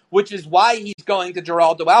Lula, which is why he's going to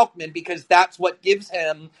Geraldo Alckmin, because that's what gives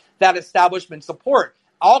him that establishment support.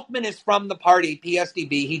 Alckmin is from the party,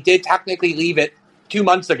 PSDB. He did technically leave it 2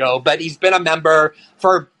 months ago, but he's been a member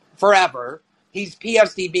for forever. He's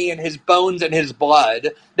PSDB in his bones and his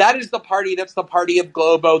blood. That is the party that's the party of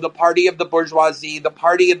Globo, the party of the bourgeoisie, the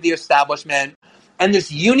party of the establishment. And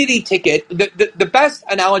this unity ticket, the best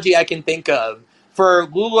analogy I can think of for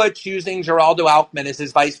Lula choosing Geraldo Alckmin as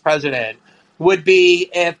his vice president would be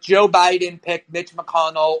if Joe Biden picked Mitch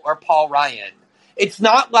McConnell or Paul Ryan. It's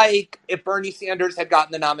not like if Bernie Sanders had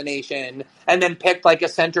gotten the nomination and then picked like a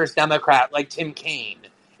centrist Democrat like Tim Kaine.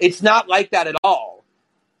 It's not like that at all.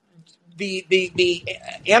 The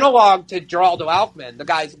analog to Geraldo Alckmin, the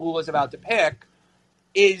guys Lula's about to pick,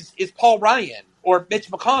 is Paul Ryan or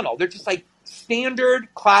Mitch McConnell. They're just like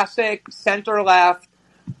standard, classic, center-left,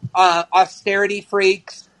 austerity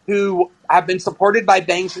freaks who have been supported by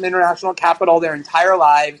banks and international capital their entire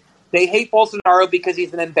lives. They hate Bolsonaro because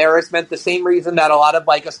he's an embarrassment, the same reason that a lot of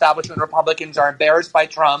like establishment Republicans are embarrassed by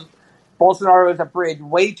Trump. Bolsonaro is a bridge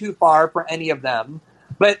way too far for any of them.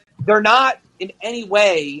 But they're not in any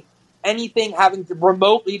way anything having to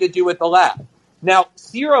remotely to do with the left. Now,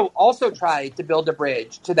 Ciro also tried to build a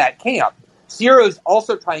bridge to that camp. Ciro's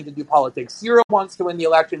also trying to do politics. Ciro wants to win the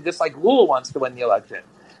election just like Lula wants to win the election.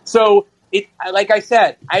 So, like I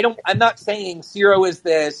said, I'm not saying Ciro is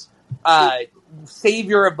this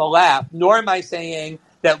savior of the left, nor am I saying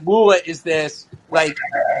that Lula is this like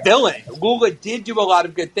villain. Lula did do a lot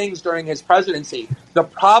of good things during his presidency. The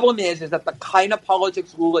problem is that the kind of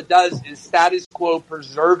politics Lula does is status quo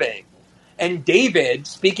preserving. And David,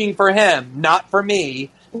 speaking for him, not for me,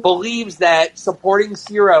 believes that supporting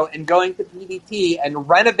Ciro and going to PDT and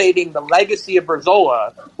renovating the legacy of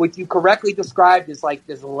Brizola, which you correctly described as like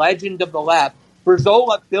this legend of the left,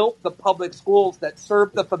 Brizola built the public schools that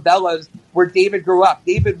served the favelas where David grew up.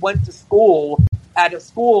 David went to school at a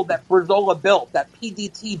school that Brizola built, that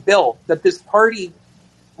PDT built, that this party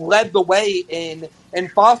led the way in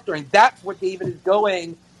fostering. That's what David is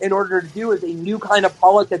going in order to do, is a new kind of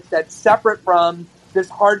politics that's separate from this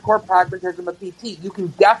hardcore pragmatism of PT. You can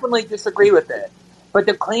definitely disagree with it. But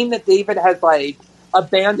the claim that David has like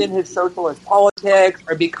abandoned his socialist politics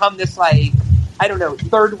or become this like, I don't know,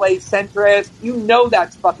 third way centrist, you know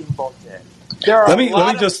that's fucking bullshit. There are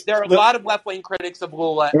a lot of left-wing critics of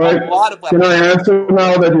Lula. Right. A lot of Can I answer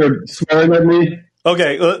now that you're swearing at me?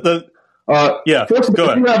 Okay. First of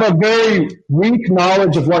all, you have a very weak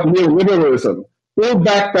knowledge of what neoliberalism. Build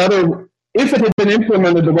Back Better, if it had been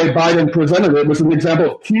implemented the way Biden presented it, was an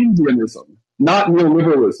example of Keynesianism, not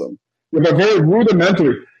neoliberalism. You have a very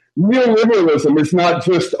rudimentary. Neoliberalism is not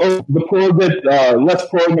just, the poor get less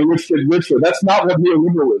poor and the rich get richer. That's not what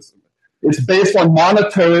neoliberalism is. It's based on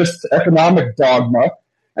monetarist economic dogma,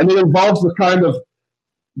 and it involves the kind of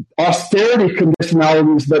austerity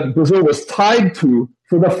conditionalities that Brazil was tied to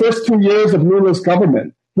for the first 2 years of Lula's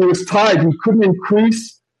government. He was tied. He couldn't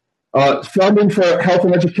increase funding for health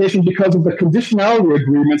and education because of the conditionality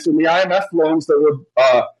agreements and the IMF loans that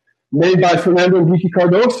were made by Fernando Henrique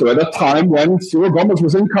Cardoso at a time when Ciro Gomes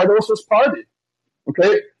was in Cardoso's party.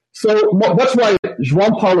 Okay? So that's why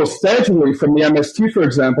João Paulo Stagingly from the MST, for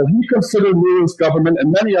example, he considered Lula's government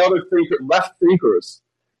and many other left thinkers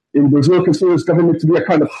in Brazil consider his government to be a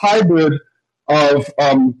kind of hybrid of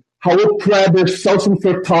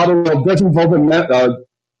Haupt-Seltenvertadung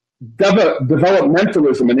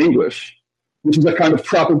developmentalism in English, which is a kind of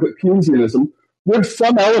tropical Keynesianism, with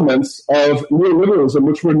some elements of neoliberalism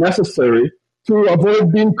which were necessary to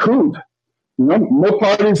avoid being crude. No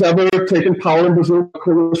party's ever taken power in Brazil, a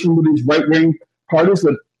coalition with these right-wing parties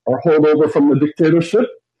that are holdover from the dictatorship.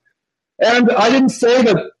 And I didn't say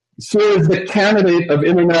that Mier is the candidate of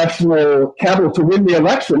international capital to win the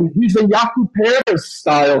election. He's a Yaku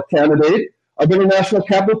Pérez-style candidate of international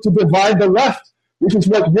capital to divide the left, which is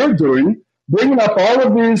what you're doing, bringing up all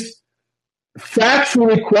of these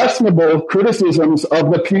factually questionable criticisms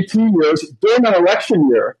of the PT years during an election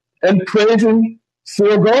year and praising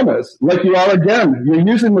Ciro Gomes, like you are again. You're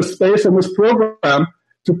using the space in this program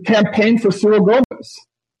to campaign for Ciro Gomes.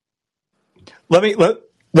 Let me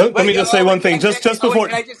just say one thing. Just before.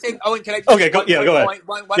 Can I just say? Owen, can I? Okay, go ahead.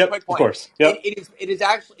 One yep, quick point. Of course. Yep. It is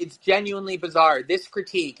actually, it's genuinely bizarre. This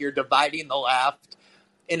critique, you're dividing the left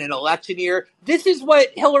in an election year. This is what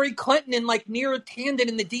Hillary Clinton and like Neera Tanden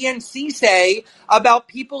and the DNC say about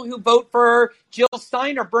people who vote for Jill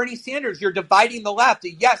Stein or Bernie Sanders. You're dividing the left.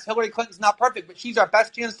 Yes, Hillary Clinton's not perfect, but she's our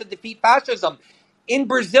best chance to defeat fascism. In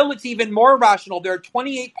Brazil, it's even more rational. There are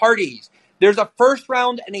 28 parties. There's a first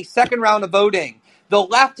round and a second round of voting. The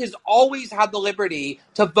left has always had the liberty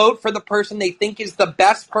to vote for the person they think is the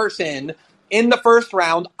best person in the first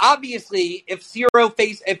round. Obviously, if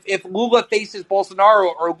Lula faces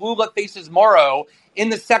Bolsonaro or Lula faces Moro in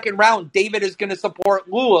the second round, David is going to support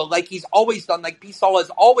Lula like he's always done, like PSOL has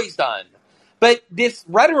always done. But this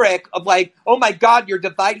rhetoric of like, oh my God, you're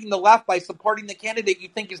dividing the left by supporting the candidate you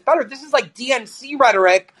think is better. This is like DNC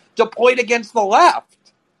rhetoric deployed against the left.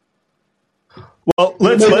 Well,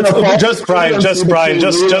 let's Brian, just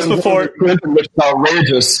before Clinton, which is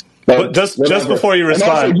outrageous. Just before you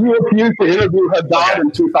respond, and also you refused to interview Haddad in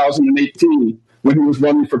 2018 when he was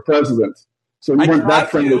running for president. So you weren't that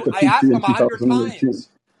friendly to PT in 2018.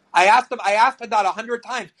 I asked Haddad 100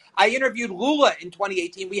 times. I interviewed Lula in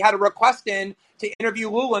 2018. We had a request in to interview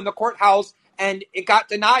Lula in the courthouse, and it got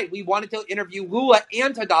denied. We wanted to interview Lula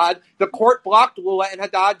and Haddad. The court blocked Lula, and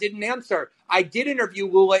Haddad didn't answer. I did interview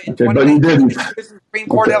Lula in 2018. The Supreme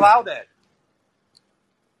Court allowed it.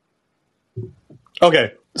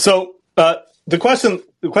 Okay, so the question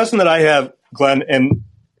that I have, Glenn, and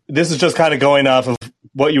this is just kind of going off of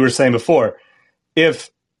what you were saying before.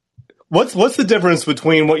 What's the difference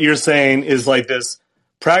between what you're saying is like this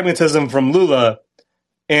pragmatism from Lula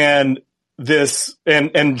and this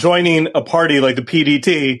and joining a party like the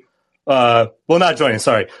PDT? Not joining.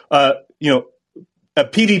 Sorry. A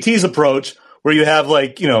PDT's approach where you have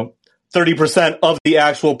 30% of the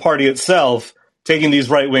actual party itself taking these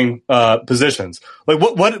right-wing positions. Like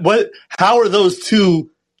what? How are those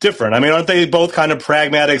two different? I mean, aren't they both kind of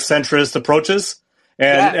pragmatic centrist approaches?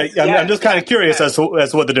 And I'm just kind of curious as to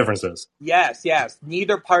what the difference is. Yes.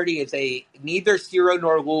 Neither party is neither Ciro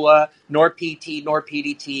nor Lula nor PT nor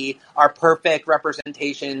PDT are perfect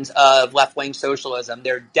representations of left-wing socialism.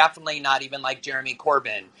 They're definitely not even like Jeremy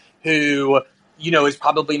Corbyn, who is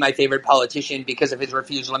probably my favorite politician because of his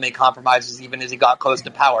refusal to make compromises even as he got close to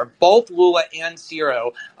power. Both Lula and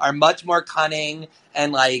Ciro are much more cunning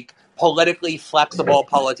and politically flexible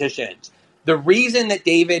politicians. The reason that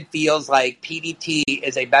David feels like PDT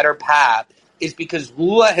is a better path is because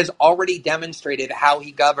Lula has already demonstrated how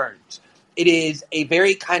he governs. It is a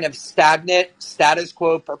very kind of stagnant, status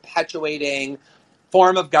quo perpetuating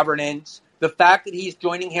form of governance. The fact that he's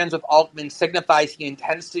joining hands with Altman signifies he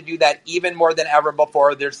intends to do that even more than ever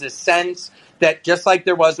before. There's this sense that just like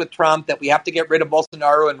there was with Trump, that we have to get rid of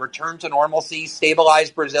Bolsonaro and return to normalcy, stabilize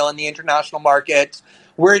Brazil in the international markets,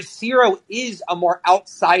 whereas Ciro is a more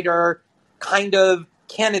outsider kind of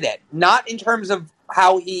candidate, not in terms of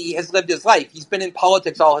how he has lived his life. He's been in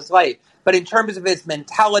politics all his life, but in terms of his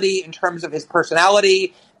mentality, in terms of his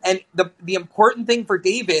personality. And the important thing for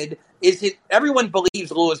David is everyone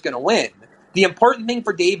believes Lula is going to win. The important thing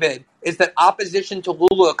for David is that opposition to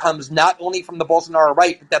Lula comes not only from the Bolsonaro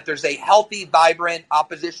right, but that there's a healthy, vibrant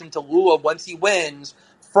opposition to Lula once he wins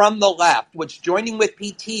from the left, which joining with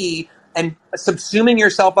PT and subsuming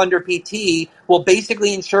yourself under PT will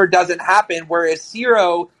basically ensure doesn't happen, whereas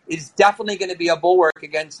Ciro is definitely going to be a bulwark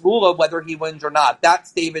against Lula, whether he wins or not.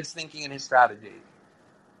 That's David's thinking and his strategy.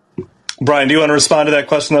 Brian, do you want to respond to that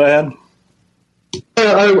question that I had?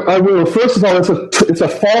 I will. First of all, it's a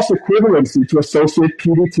false equivalency to associate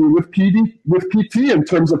PDT with PT in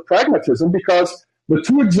terms of pragmatism, because the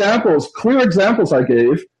two clear examples I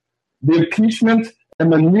gave, the impeachment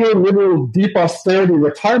and the neoliberal deep austerity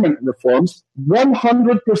retirement reforms,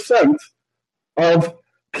 100% of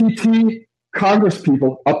PT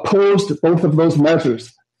congresspeople opposed both of those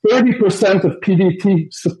measures. 30% of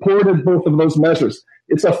PDT supported both of those measures.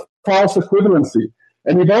 It's a false equivalency.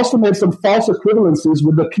 And you've also made some false equivalencies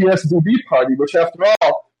with the PSDB party, which after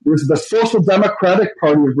all is the Social Democratic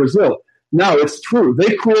Party of Brazil. Now, it's true.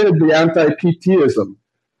 They created the anti-PTism.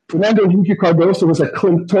 Fernando Henrique Cardoso was a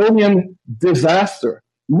Clintonian disaster.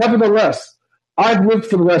 Nevertheless, I've lived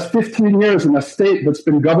for the last 15 years in a state that's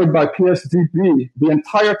been governed by PSDB the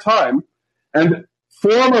entire time, and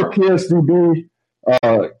former PSDB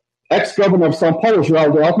ex-governor of São Paulo,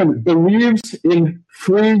 Geraldo Alckmin, believes in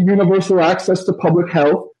free universal access to public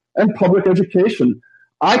health and public education.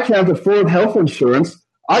 I can't afford health insurance.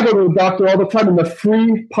 I go to the doctor all the time in the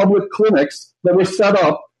free public clinics that were set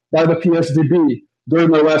up by the PSDB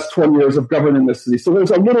during the last 20 years of governing this city. So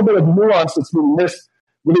there's a little bit of nuance that's been missed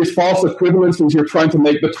with these false equivalencies you're trying to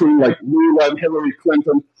make between like Lula and Hillary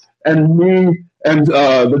Clinton and me and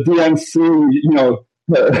the DNC,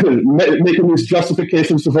 making these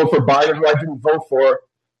justifications to vote for Biden, who I didn't vote for,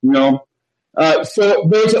 So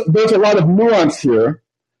there's a lot of nuance here.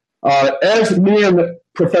 As me and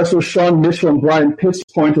Professor Sean Mitchell and Brian Pitts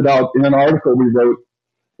pointed out in an article we wrote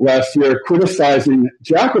last year criticizing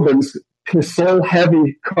Jacobin's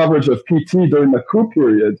PSOL-heavy coverage of PT during the coup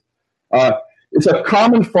period, it's a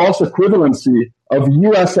common false equivalency of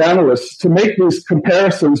U.S. analysts to make these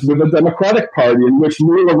comparisons with the Democratic Party, in which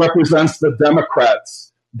Lula represents the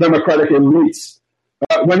Democratic elites.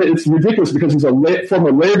 When it's ridiculous because he's a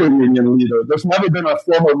former labor union leader. There's never been a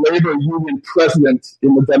former labor union president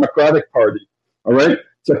in the Democratic Party. All right?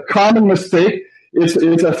 It's a common mistake.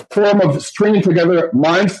 It's a form of stringing together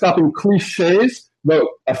mind-stopping cliches that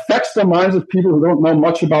affects the minds of people who don't know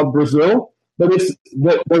much about Brazil. But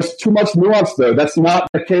there's too much nuance there. That's not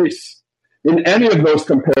the case in any of those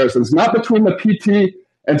comparisons. Not between the PT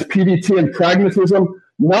and PDT and pragmatism.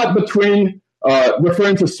 Not between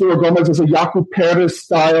referring to Ciro Gomes as a Jaco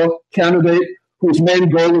Pérez-style candidate whose main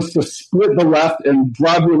goal is to split the left and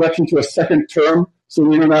drive the election to a second term so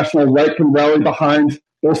the international right can rally behind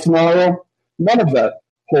Bolsonaro. None of that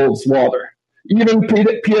holds water. Even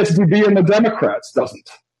PSDB and the Democrats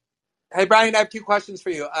doesn't. Hey, Brian, I have two questions for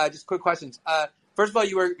you. Just quick questions. First of all,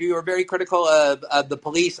 you were very critical of the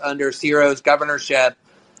police under Ciro's governorship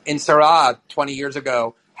in Ceará 20 years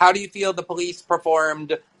ago. How do you feel the police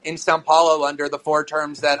performed in São Paulo under the 4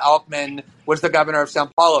 terms that Alckmin was the governor of São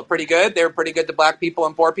Paulo? Pretty good. They were pretty good to black people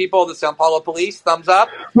and poor people. The São Paulo police, thumbs up.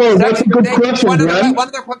 Well, that's a good question, One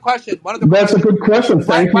other quick question. That's a good question.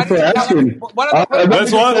 Thank you for asking.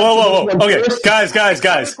 Whoa. Okay, guys.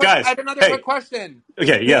 I have another quick question.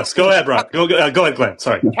 Okay, yes. Go ahead, Ron. Go ahead, Glenn.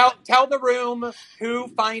 Sorry. Tell the room who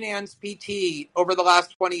financed PT over the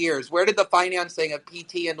last 20 years. Where did the financing of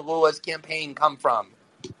PT and Lula's campaign come from?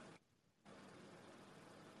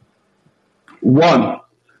 One,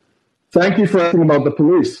 thank you for asking about the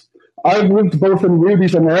police. I've lived both in Rio de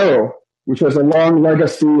Janeiro, which has a long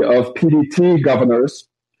legacy of PDT governors,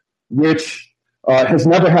 which has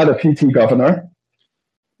never had a PT governor.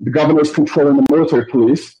 The governor's controlling the military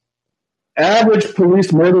police. Average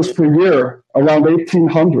police murders per year, around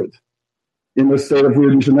 1,800 in the state of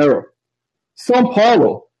Rio de Janeiro. São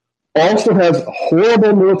Paulo also has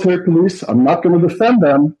horrible military police. I'm not going to defend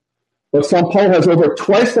them. But São Paulo has over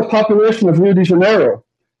twice the population of Rio de Janeiro.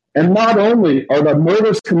 And not only are the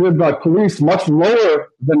murders committed by police much lower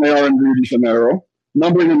than they are in Rio de Janeiro,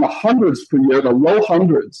 numbering in the hundreds per year, the low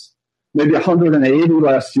hundreds, maybe 180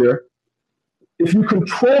 last year. If you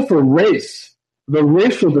control for race, the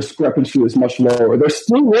racial discrepancy is much lower. They're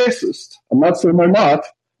still racist. I'm not saying they're not,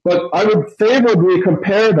 but I would favorably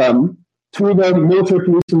compare them to the military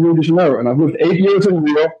police in Rio de Janeiro. And I've lived 8 years in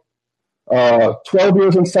Rio. 12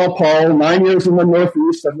 years in Sao Paulo, 9 years in the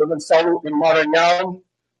Northeast. I've lived in Maranhão,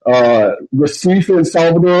 Recife in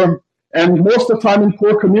Salvador, and most of the time in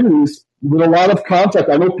poor communities with a lot of contact.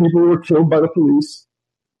 I know people who were killed by the police.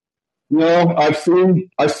 I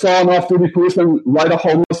saw an off-duty policeman light a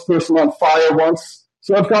homeless person on fire once.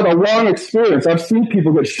 So I've got a long experience. I've seen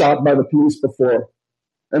people get shot by the police before.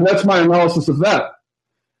 And that's my analysis of that.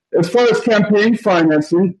 As far as campaign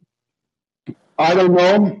financing, I don't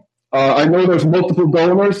know. I know there's multiple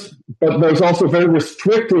donors, but there's also there were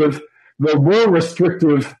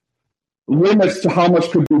restrictive limits to how much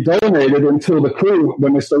could be donated until the coup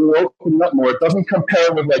when they started opening up more. It doesn't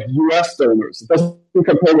compare with like U.S. donors. It doesn't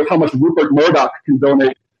compare with how much Rupert Murdoch can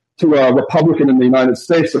donate to a Republican in the United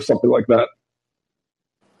States or something like that.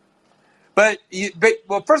 But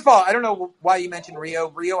first of all, I don't know why you mentioned Rio.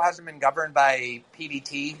 Rio hasn't been governed by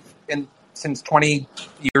PDT since 20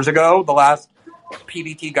 years ago. The last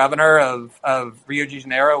PDT governor of Rio de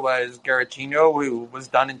Janeiro was Garichinho, who was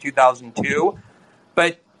done in 2002.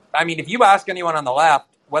 But, I mean, if you ask anyone on the left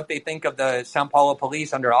what they think of the Sao Paulo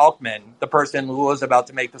police under Alckmin, the person Lula is about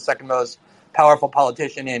to make the second most powerful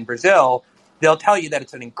politician in Brazil, they'll tell you that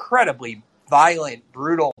it's an incredibly violent,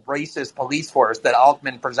 brutal, racist police force that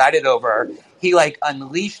Alckmin presided over. He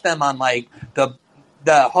unleashed them on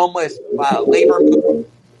the homeless labor movement,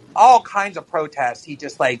 all kinds of protests. He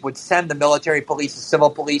just would send the military police, the civil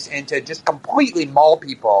police in to just completely maul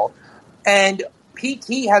people. And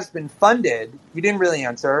PT has been funded, you didn't really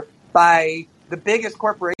answer, by the biggest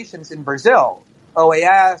corporations in Brazil.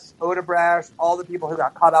 OAS, Odebrecht, all the people who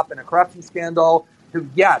got caught up in a corruption scandal, who,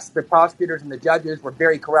 yes, the prosecutors and the judges were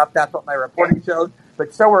very corrupt. That's what my reporting showed.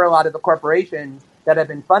 But so were a lot of the corporations that have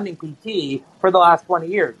been funding PT for the last 20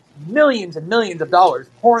 years. Millions and millions of dollars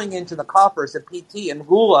pouring into the coffers of PT and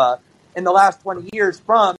Lula in the last 20 years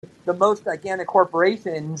from the most gigantic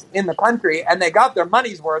corporations in the country. And they got their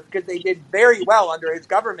money's worth because they did very well under his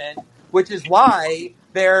government, which is why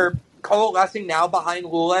they're coalescing now behind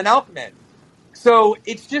Lula and Alckmin. So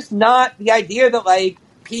it's just not the idea that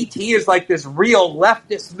PT is this real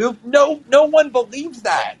leftist move. No one believes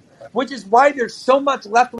that, which is why there's so much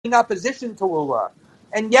left-wing opposition to Lula.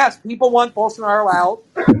 And yes, people want Bolsonaro out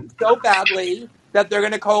so badly that they're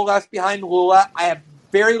going to coalesce behind Lula. I have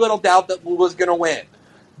very little doubt that Lula's going to win.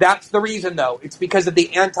 That's the reason, though. It's because of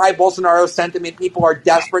the anti-Bolsonaro sentiment. People are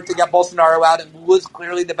desperate to get Bolsonaro out, and Lula's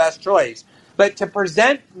clearly the best choice. But to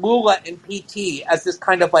present Lula and PT as this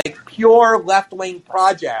kind of pure left-wing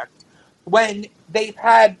project when they've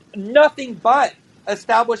had nothing but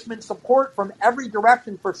establishment support from every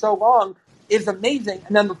direction for so long is amazing.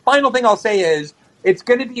 And then the final thing I'll say is it's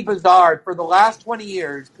going to be bizarre. For the last 20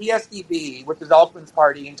 years, PSDB, which is Alckmin's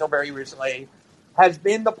party until very recently, has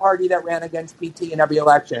been the party that ran against PT in every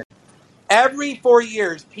election. Every 4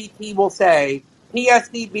 years, PT will say,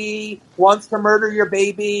 PSDB wants to murder your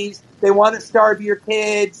babies. They want to starve your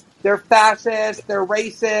kids. They're fascist. They're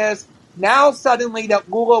racist. Now suddenly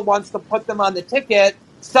that Lula wants to put them on the ticket,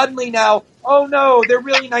 suddenly now, oh no, they're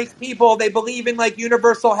really nice people. They believe in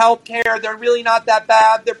universal health care. They're really not that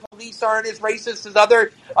bad. Their police aren't as racist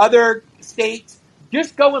as other states.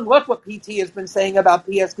 Just go and look what PT has been saying about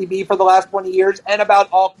PSDB for the last 20 years and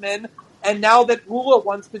about Alckmin. And now that Lula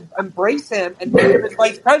wants to embrace him and make him his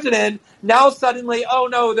vice president, now suddenly, oh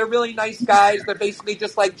no, they're really nice guys. They're basically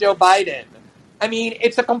just like Joe Biden. I mean,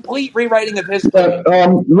 it's a complete rewriting of history. But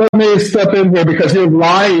let me step in here because you're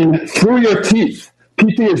lying through your teeth.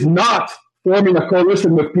 PT is not forming a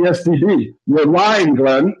coalition with PSDB. You're lying,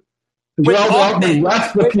 Glenn. Gerald Alckmin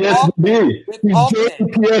left the PSDB. He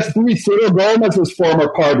joined PSD, Ciro Gomez's former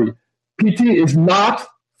party. PT is not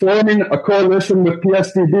forming a coalition with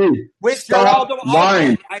PSDB. Stop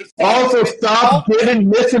lying. Also, stop giving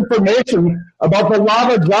misinformation about the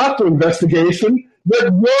Lava Jato investigation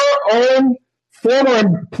that your own former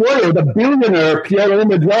employer, the billionaire Pierre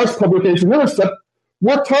Medell's publication, Intercept,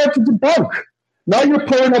 worked hard to debunk. Now you're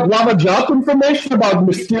pulling up Lava Jato information about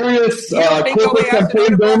mysterious corporate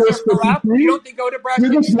campaign donors for PT. You don't think Odebrecht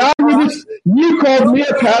you called me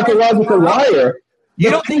a pathological liar. The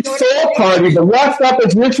PSOL party, the left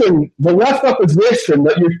opposition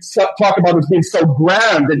that you talk about as being so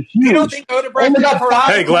grand and huge. You don't think Odebrecht is corrupt?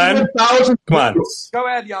 Hey, Glenn, come on. Go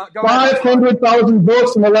ahead, Jan. 500,000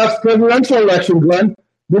 votes in the last presidential election, Glenn.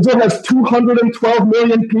 Brazil has 212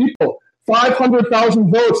 million people.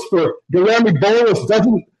 500,000 votes for Guilherme Boulos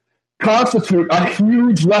doesn't constitute a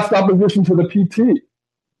huge left opposition to the PT.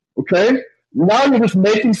 Okay? Now you're just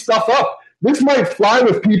making stuff up. This might fly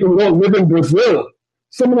with people who don't live in Brazil.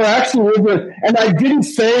 Someone who actually lives in, and I didn't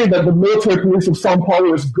say that the military police of São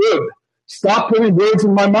Paulo is good. Stop putting words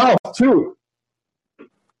in my mouth, too.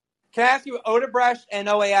 Can I ask you, Odebrecht and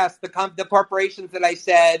OAS, the corporations that I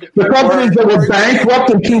said... The companies that were bankrupt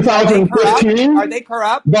in 2015... Are they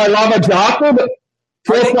corrupt? By Lava Jato,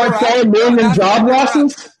 4.4 million job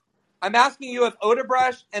losses? I'm asking you if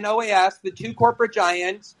Odebrecht and OAS, the two corporate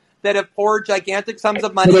giants that have poured gigantic sums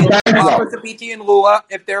of money into the coffers of PT and Lula,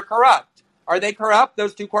 if they're corrupt. Are they corrupt,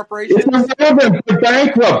 those two corporations? It's irrelevant. They're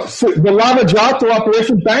bankrupt. So the Lava Jato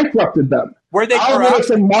operation bankrupted them. Were they corrupt? Alvarez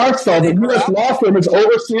and Marcel, the U.S. law firm, is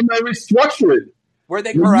overseeing their restructuring. Were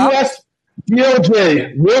they corrupt? The U.S.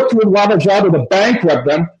 DOJ worked with Lava Jato to bankrupt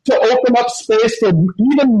them to open up space for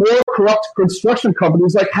even more corrupt construction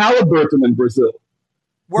companies like Halliburton in Brazil.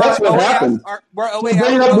 That's what happened. You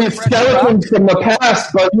bring up these skeletons from the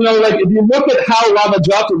past, but if you look at how Lava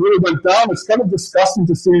Jato really went down, it's kind of disgusting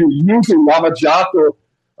to see you using Lava Jato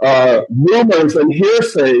rumors and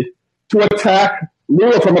hearsay to attack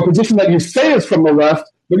Lula from a position that you say is from the left,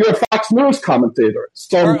 but you're a Fox News commentator,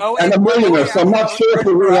 and a millionaire, so I'm not sure if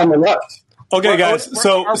you're really on the left. Okay, guys. I just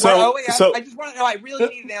want to know. I really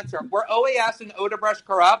need an answer. Were OAS and Odebrecht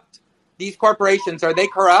corrupt? These corporations, are they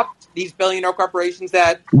corrupt? These billionaire corporations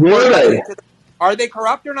are they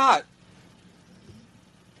corrupt or not?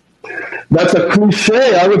 That's a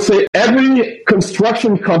cliche. I would say every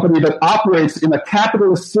construction company that operates in a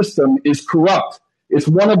capitalist system is corrupt. It's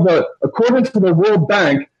according to the World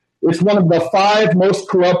Bank, it's one of the 5 most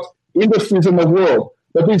corrupt industries in the world.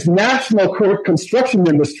 But these national construction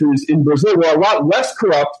industries in Brazil were a lot less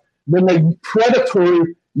corrupt than the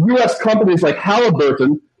predatory U.S. companies like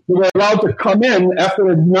Halliburton, who were allowed to come in after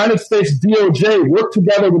the United States DOJ worked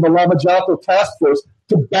together with the Lava Jato task force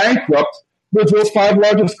to bankrupt Brazil's 5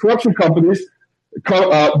 largest construction companies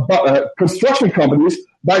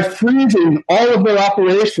by freezing all of their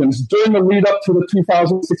operations during the lead up to the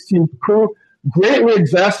 2016 coup, greatly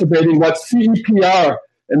exacerbating what CEPR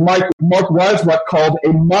and Mark Weisbach called a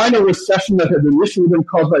minor recession that had initially been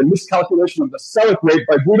caused by a miscalculation of the Selic rate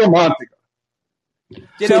by Guido Montiga.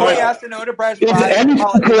 Did OAS and Odebrecht Is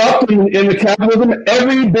anything corrupt in the capitalism?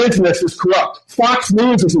 Every business is corrupt. Fox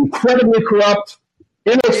News is incredibly corrupt.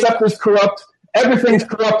 Intercept is corrupt. Everything's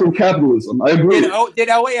corrupt in capitalism. I agree. Did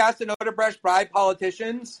OAS and Odebrecht bribe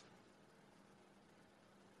politicians?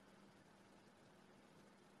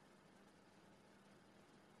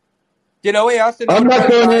 I'm not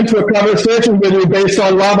going into a conversation with you based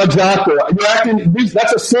on Lava Jato.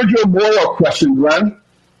 That's a Sergio Moro question, Glenn.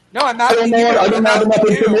 No, I'm not. I don't have enough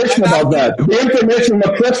information about that. The information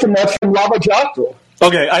that comes from that's from Lava Jato.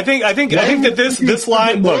 Okay, I think that this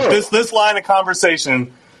line of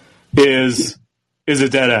conversation is a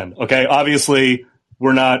dead end. Okay, obviously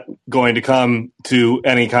we're not going to come to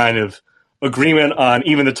any kind of agreement on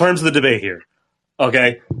even the terms of the debate here.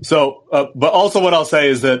 Okay, so but also what I'll say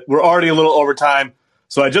is that we're already a little over time,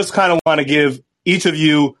 so I just kind of want to give each of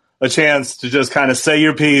you a chance to just kind of say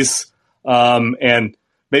your piece, and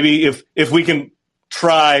maybe if we can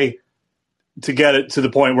try to get it to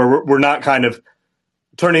the point where we're not kind of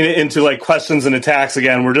turning it into like questions and attacks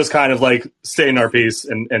again. We're just kind of like saying our piece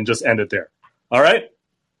and just end it there. All right.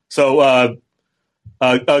 So,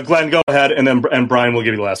 Glenn, go ahead, and Brian will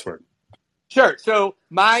give you the last word. Sure. So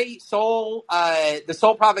the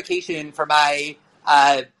sole provocation for my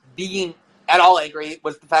being at all angry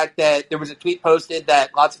was the fact that there was a tweet posted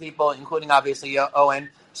that lots of people, including obviously Owen,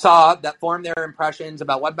 saw that formed their impressions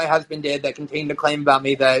about what my husband did that contained a claim about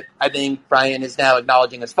me that I think Brian is now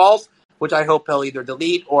acknowledging as false, which I hope he'll either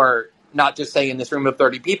delete or not just say in this room of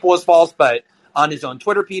 30 people was false, but on his own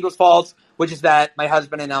Twitter feed was false, which is that my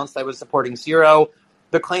husband announced I was supporting Zero.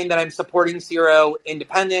 The claim that I'm supporting Zero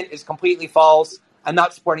Independent is completely false. I'm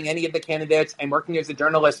not supporting any of the candidates. I'm working as a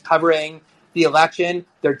journalist covering the election.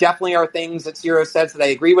 There definitely are things that Zero says that I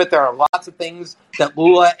agree with. There are lots of things that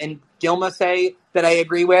Lula and Dilma say that I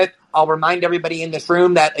agree with. I'll remind everybody in this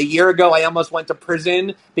room that a year ago I almost went to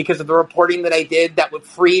prison because of the reporting that I did that would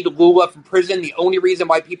freed Lula from prison. The only reason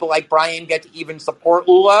why people like Brian get to even support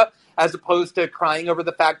Lula as opposed to crying over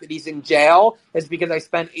the fact that he's in jail is because I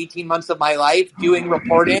spent 18 months of my life doing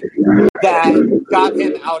reporting that got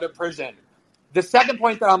him out of prison. The second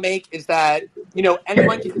point that I'll make is that,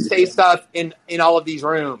 anyone can say stuff in all of these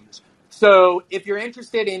rooms. So if you're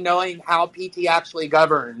interested in knowing how PT actually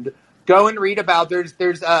governed, go and read about,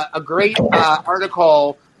 there's a great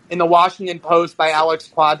article in the Washington Post by Alex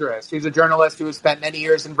Quadras, who's a journalist who has spent many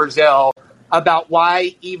years in Brazil, about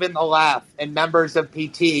why even the left and members of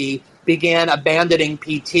PT began abandoning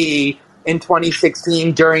PT in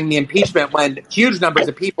 2016 during the impeachment, when huge numbers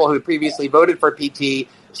of people who had previously voted for PT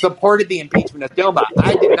supported the impeachment of Dilma.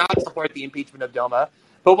 I did not support the impeachment of Dilma.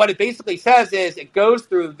 But what it basically says is it goes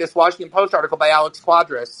through this Washington Post article by Alex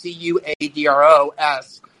Quadras,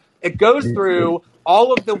 Cuadros. It goes through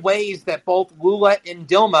all of the ways that both Lula and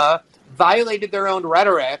Dilma violated their own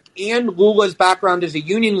rhetoric and Lula's background as a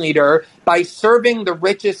union leader by serving the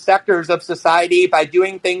richest sectors of society, by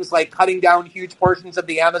doing things like cutting down huge portions of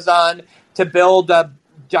the Amazon to build a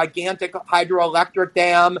gigantic hydroelectric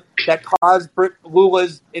dam that caused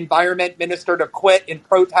Lula's environment minister to quit in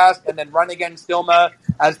protest and then run against Dilma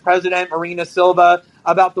as President Marina Silva,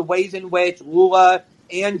 about the ways in which Lula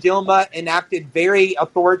and Dilma enacted very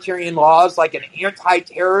authoritarian laws like an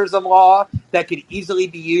anti-terrorism law that could easily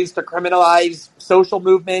be used to criminalize social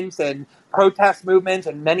movements and protest movements,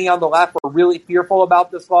 and many on the left were really fearful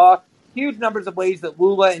about this law. Huge numbers of ways that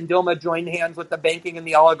Lula and Dilma joined hands with the banking and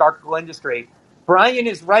the oligarchical industry. Brian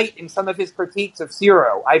is right in some of his critiques of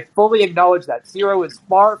Ciro. I fully acknowledge that. Ciro is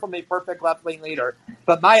far from a perfect left-wing leader.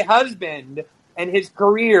 But my husband and his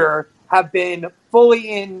career have been fully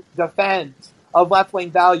in defense of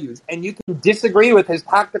left-wing values. And you can disagree with his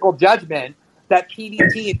tactical judgment, that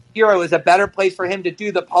PDT and Zero is a better place for him to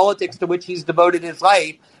do the politics to which he's devoted his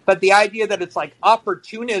life. But the idea that it's like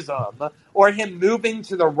opportunism or him moving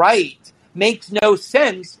to the right makes no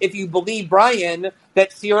sense if you believe Brian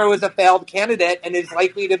that Zero is a failed candidate and is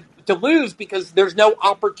likely to lose because there's no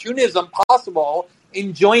opportunism possible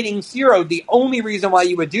in joining Zero. The only reason why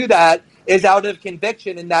you would do that is out of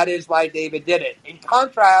conviction, and that is why David did it. In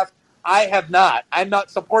contrast, I have not. I'm not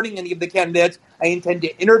supporting any of the candidates. I intend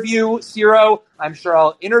to interview Zero. I'm sure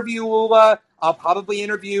I'll interview Lula. I'll probably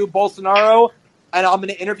interview Bolsonaro. And I'm going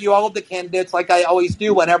to interview all of the candidates like I always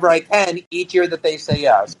do whenever I can each year that they say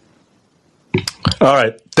yes. All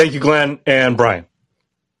right. Thank you, Glenn and Brian.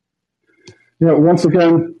 Yeah, once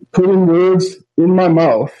again, putting words in my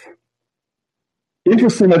mouth.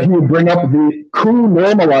 Interesting that he would bring up the coup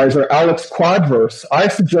normalizer, Alex Quadverse. I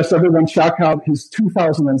suggest everyone check out his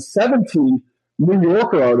 2017 New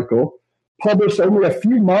Yorker article, published only a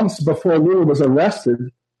few months before Lula was arrested,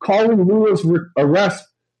 calling Lula's arrest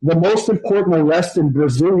the most important arrest in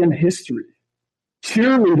Brazilian history,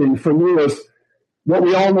 cheerleading for Lula's, what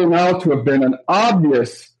we all know now to have been an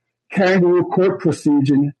obvious kangaroo court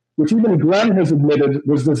proceeding, which even Glenn has admitted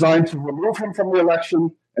was designed to remove him from the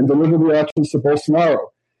election and deliver the elections to Bolsonaro.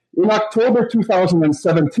 In October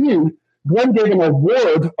 2017, Glenn gave an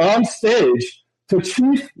award on stage to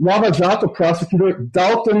Chief Lava Jato prosecutor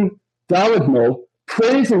Dalton Daligno,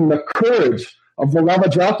 praising the courage of the Lava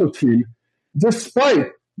Jato team,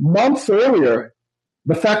 despite months earlier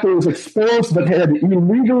the fact that it was exposed that he had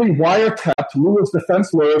illegally wiretapped Lula's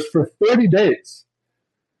defense lawyers for 30 days,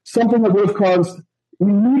 something that would have caused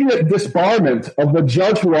immediate disbarment of the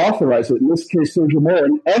judge who authorized it, in this case, Sergio Moro,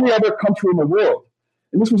 in any other country in the world.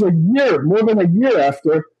 And this was more than a year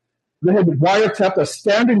after they had wiretapped a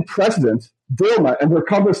standing president, Dilma, and their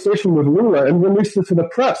conversation with Lula and released it to the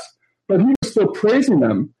press. But he was still praising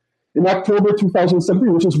them in October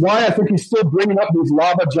 2017, which is why I think he's still bringing up these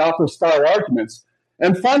Lava Jato-style arguments.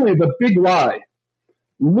 And finally, the big lie.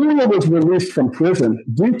 Lula was released from prison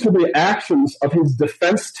due to the actions of his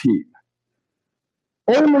defense team.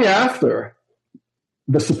 Only after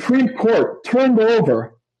the Supreme Court turned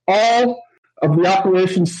over all of the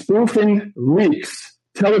Operation Spoofing leaks,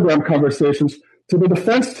 Telegram conversations, to the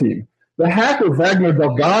defense team. The hacker Wagner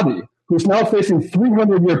Delgado, who's now facing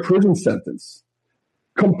 300-year prison sentence,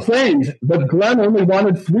 complained that Glenn only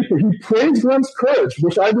wanted 3%. He praised Glenn's courage,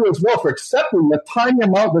 which I do as well, for accepting the tiny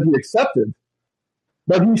amount that he accepted.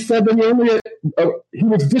 But he said that he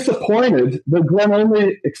was disappointed that Glenn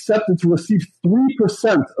only accepted to receive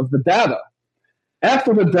 3% of the data.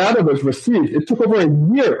 After the data was received, it took over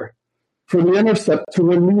a year for The Intercept to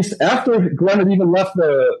release, after Glenn had even left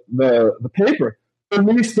the paper,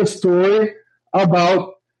 release the story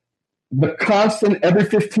about the constant every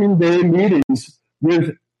 15-day meetings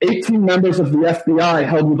with 18 members of the FBI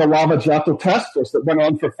held with the Lava Jato task force that went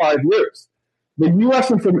on for 5 years. The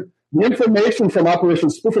information from Operation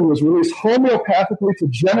Spoofing was released homeopathically to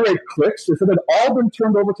generate clicks. If it had all been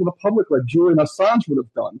turned over to the public like Julian Assange would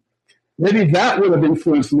have done, maybe that would have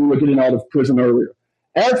influenced Lula getting out of prison earlier.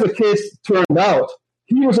 As the case turned out,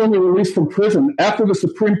 he was only released from prison after the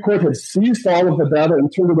Supreme Court had seized all of the data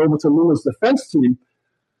and turned it over to Lula's defense team.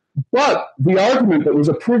 But the argument that was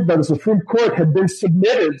approved by the Supreme Court had been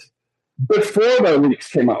submitted before the leaks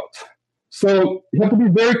came out. So you have to be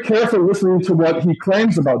very careful listening to what he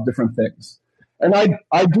claims about different things. And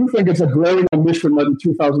I do think it's a glaring omission that in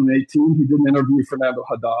 2018 he didn't interview Fernando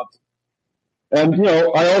Haddad. And,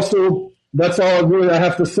 that's all really I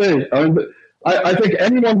have to say. I think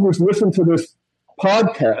anyone who's listened to this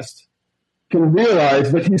podcast can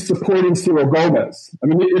realize that he's supporting Ciro Gomez. I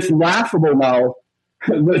mean, it's laughable now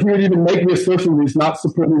that he would even make the assertion that he's not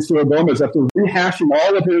supporting Ciro Gomez after rehashing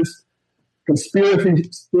all of his conspiracy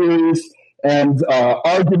theories and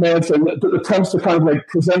arguments and attempts to kind of like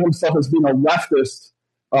present himself as being a leftist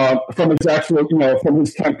from his actual, from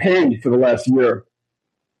his campaign for the last year.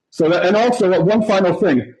 So that, and also one final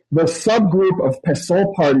thing, the subgroup of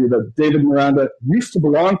PSOL party that David Miranda used to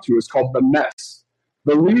belong to is called the MES.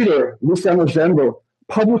 The leader, Luciano Gendo,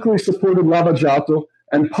 publicly supported Lava Jato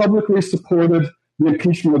and publicly supported the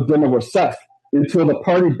impeachment of Dilma Rousseff until the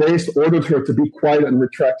party base ordered her to be quiet and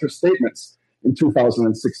retract her statements in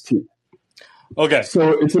 2016. Okay.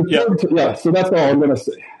 So it's important so that's all I'm going to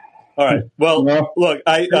say. All right. Well, look,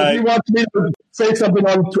 if you want me to say something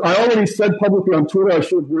I already said publicly on Twitter, I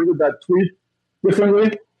should have worded that tweet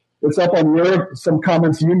differently. It's up on Mier, some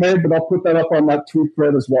comments you made, but I'll put that up on that tweet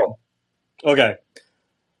thread as well. Okay.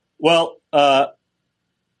 Well,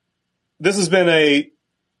 this has been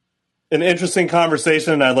an interesting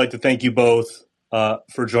conversation. I'd like to thank you both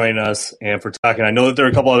for joining us and for talking. I know that there are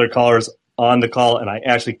a couple other callers on the call, and I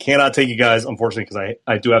actually cannot take you guys, unfortunately, because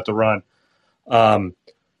I do have to run.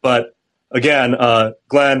 But again,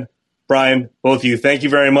 Glenn, Brian, both of you, thank you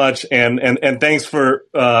very much, and thanks for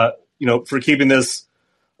for keeping this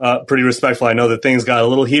pretty respectful. I know that things got a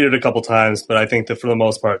little heated a couple times, but I think that for the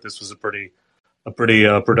most part, this was a pretty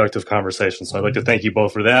productive conversation. So I'd like to thank you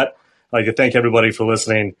both for that. I'd like to thank everybody for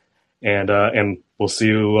listening, and we'll see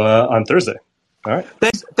you on Thursday. All right.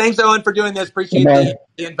 Thanks, Owen, for doing this. Appreciate the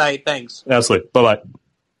invite. Thanks. Absolutely. Bye-bye.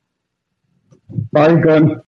 Bye, Glenn.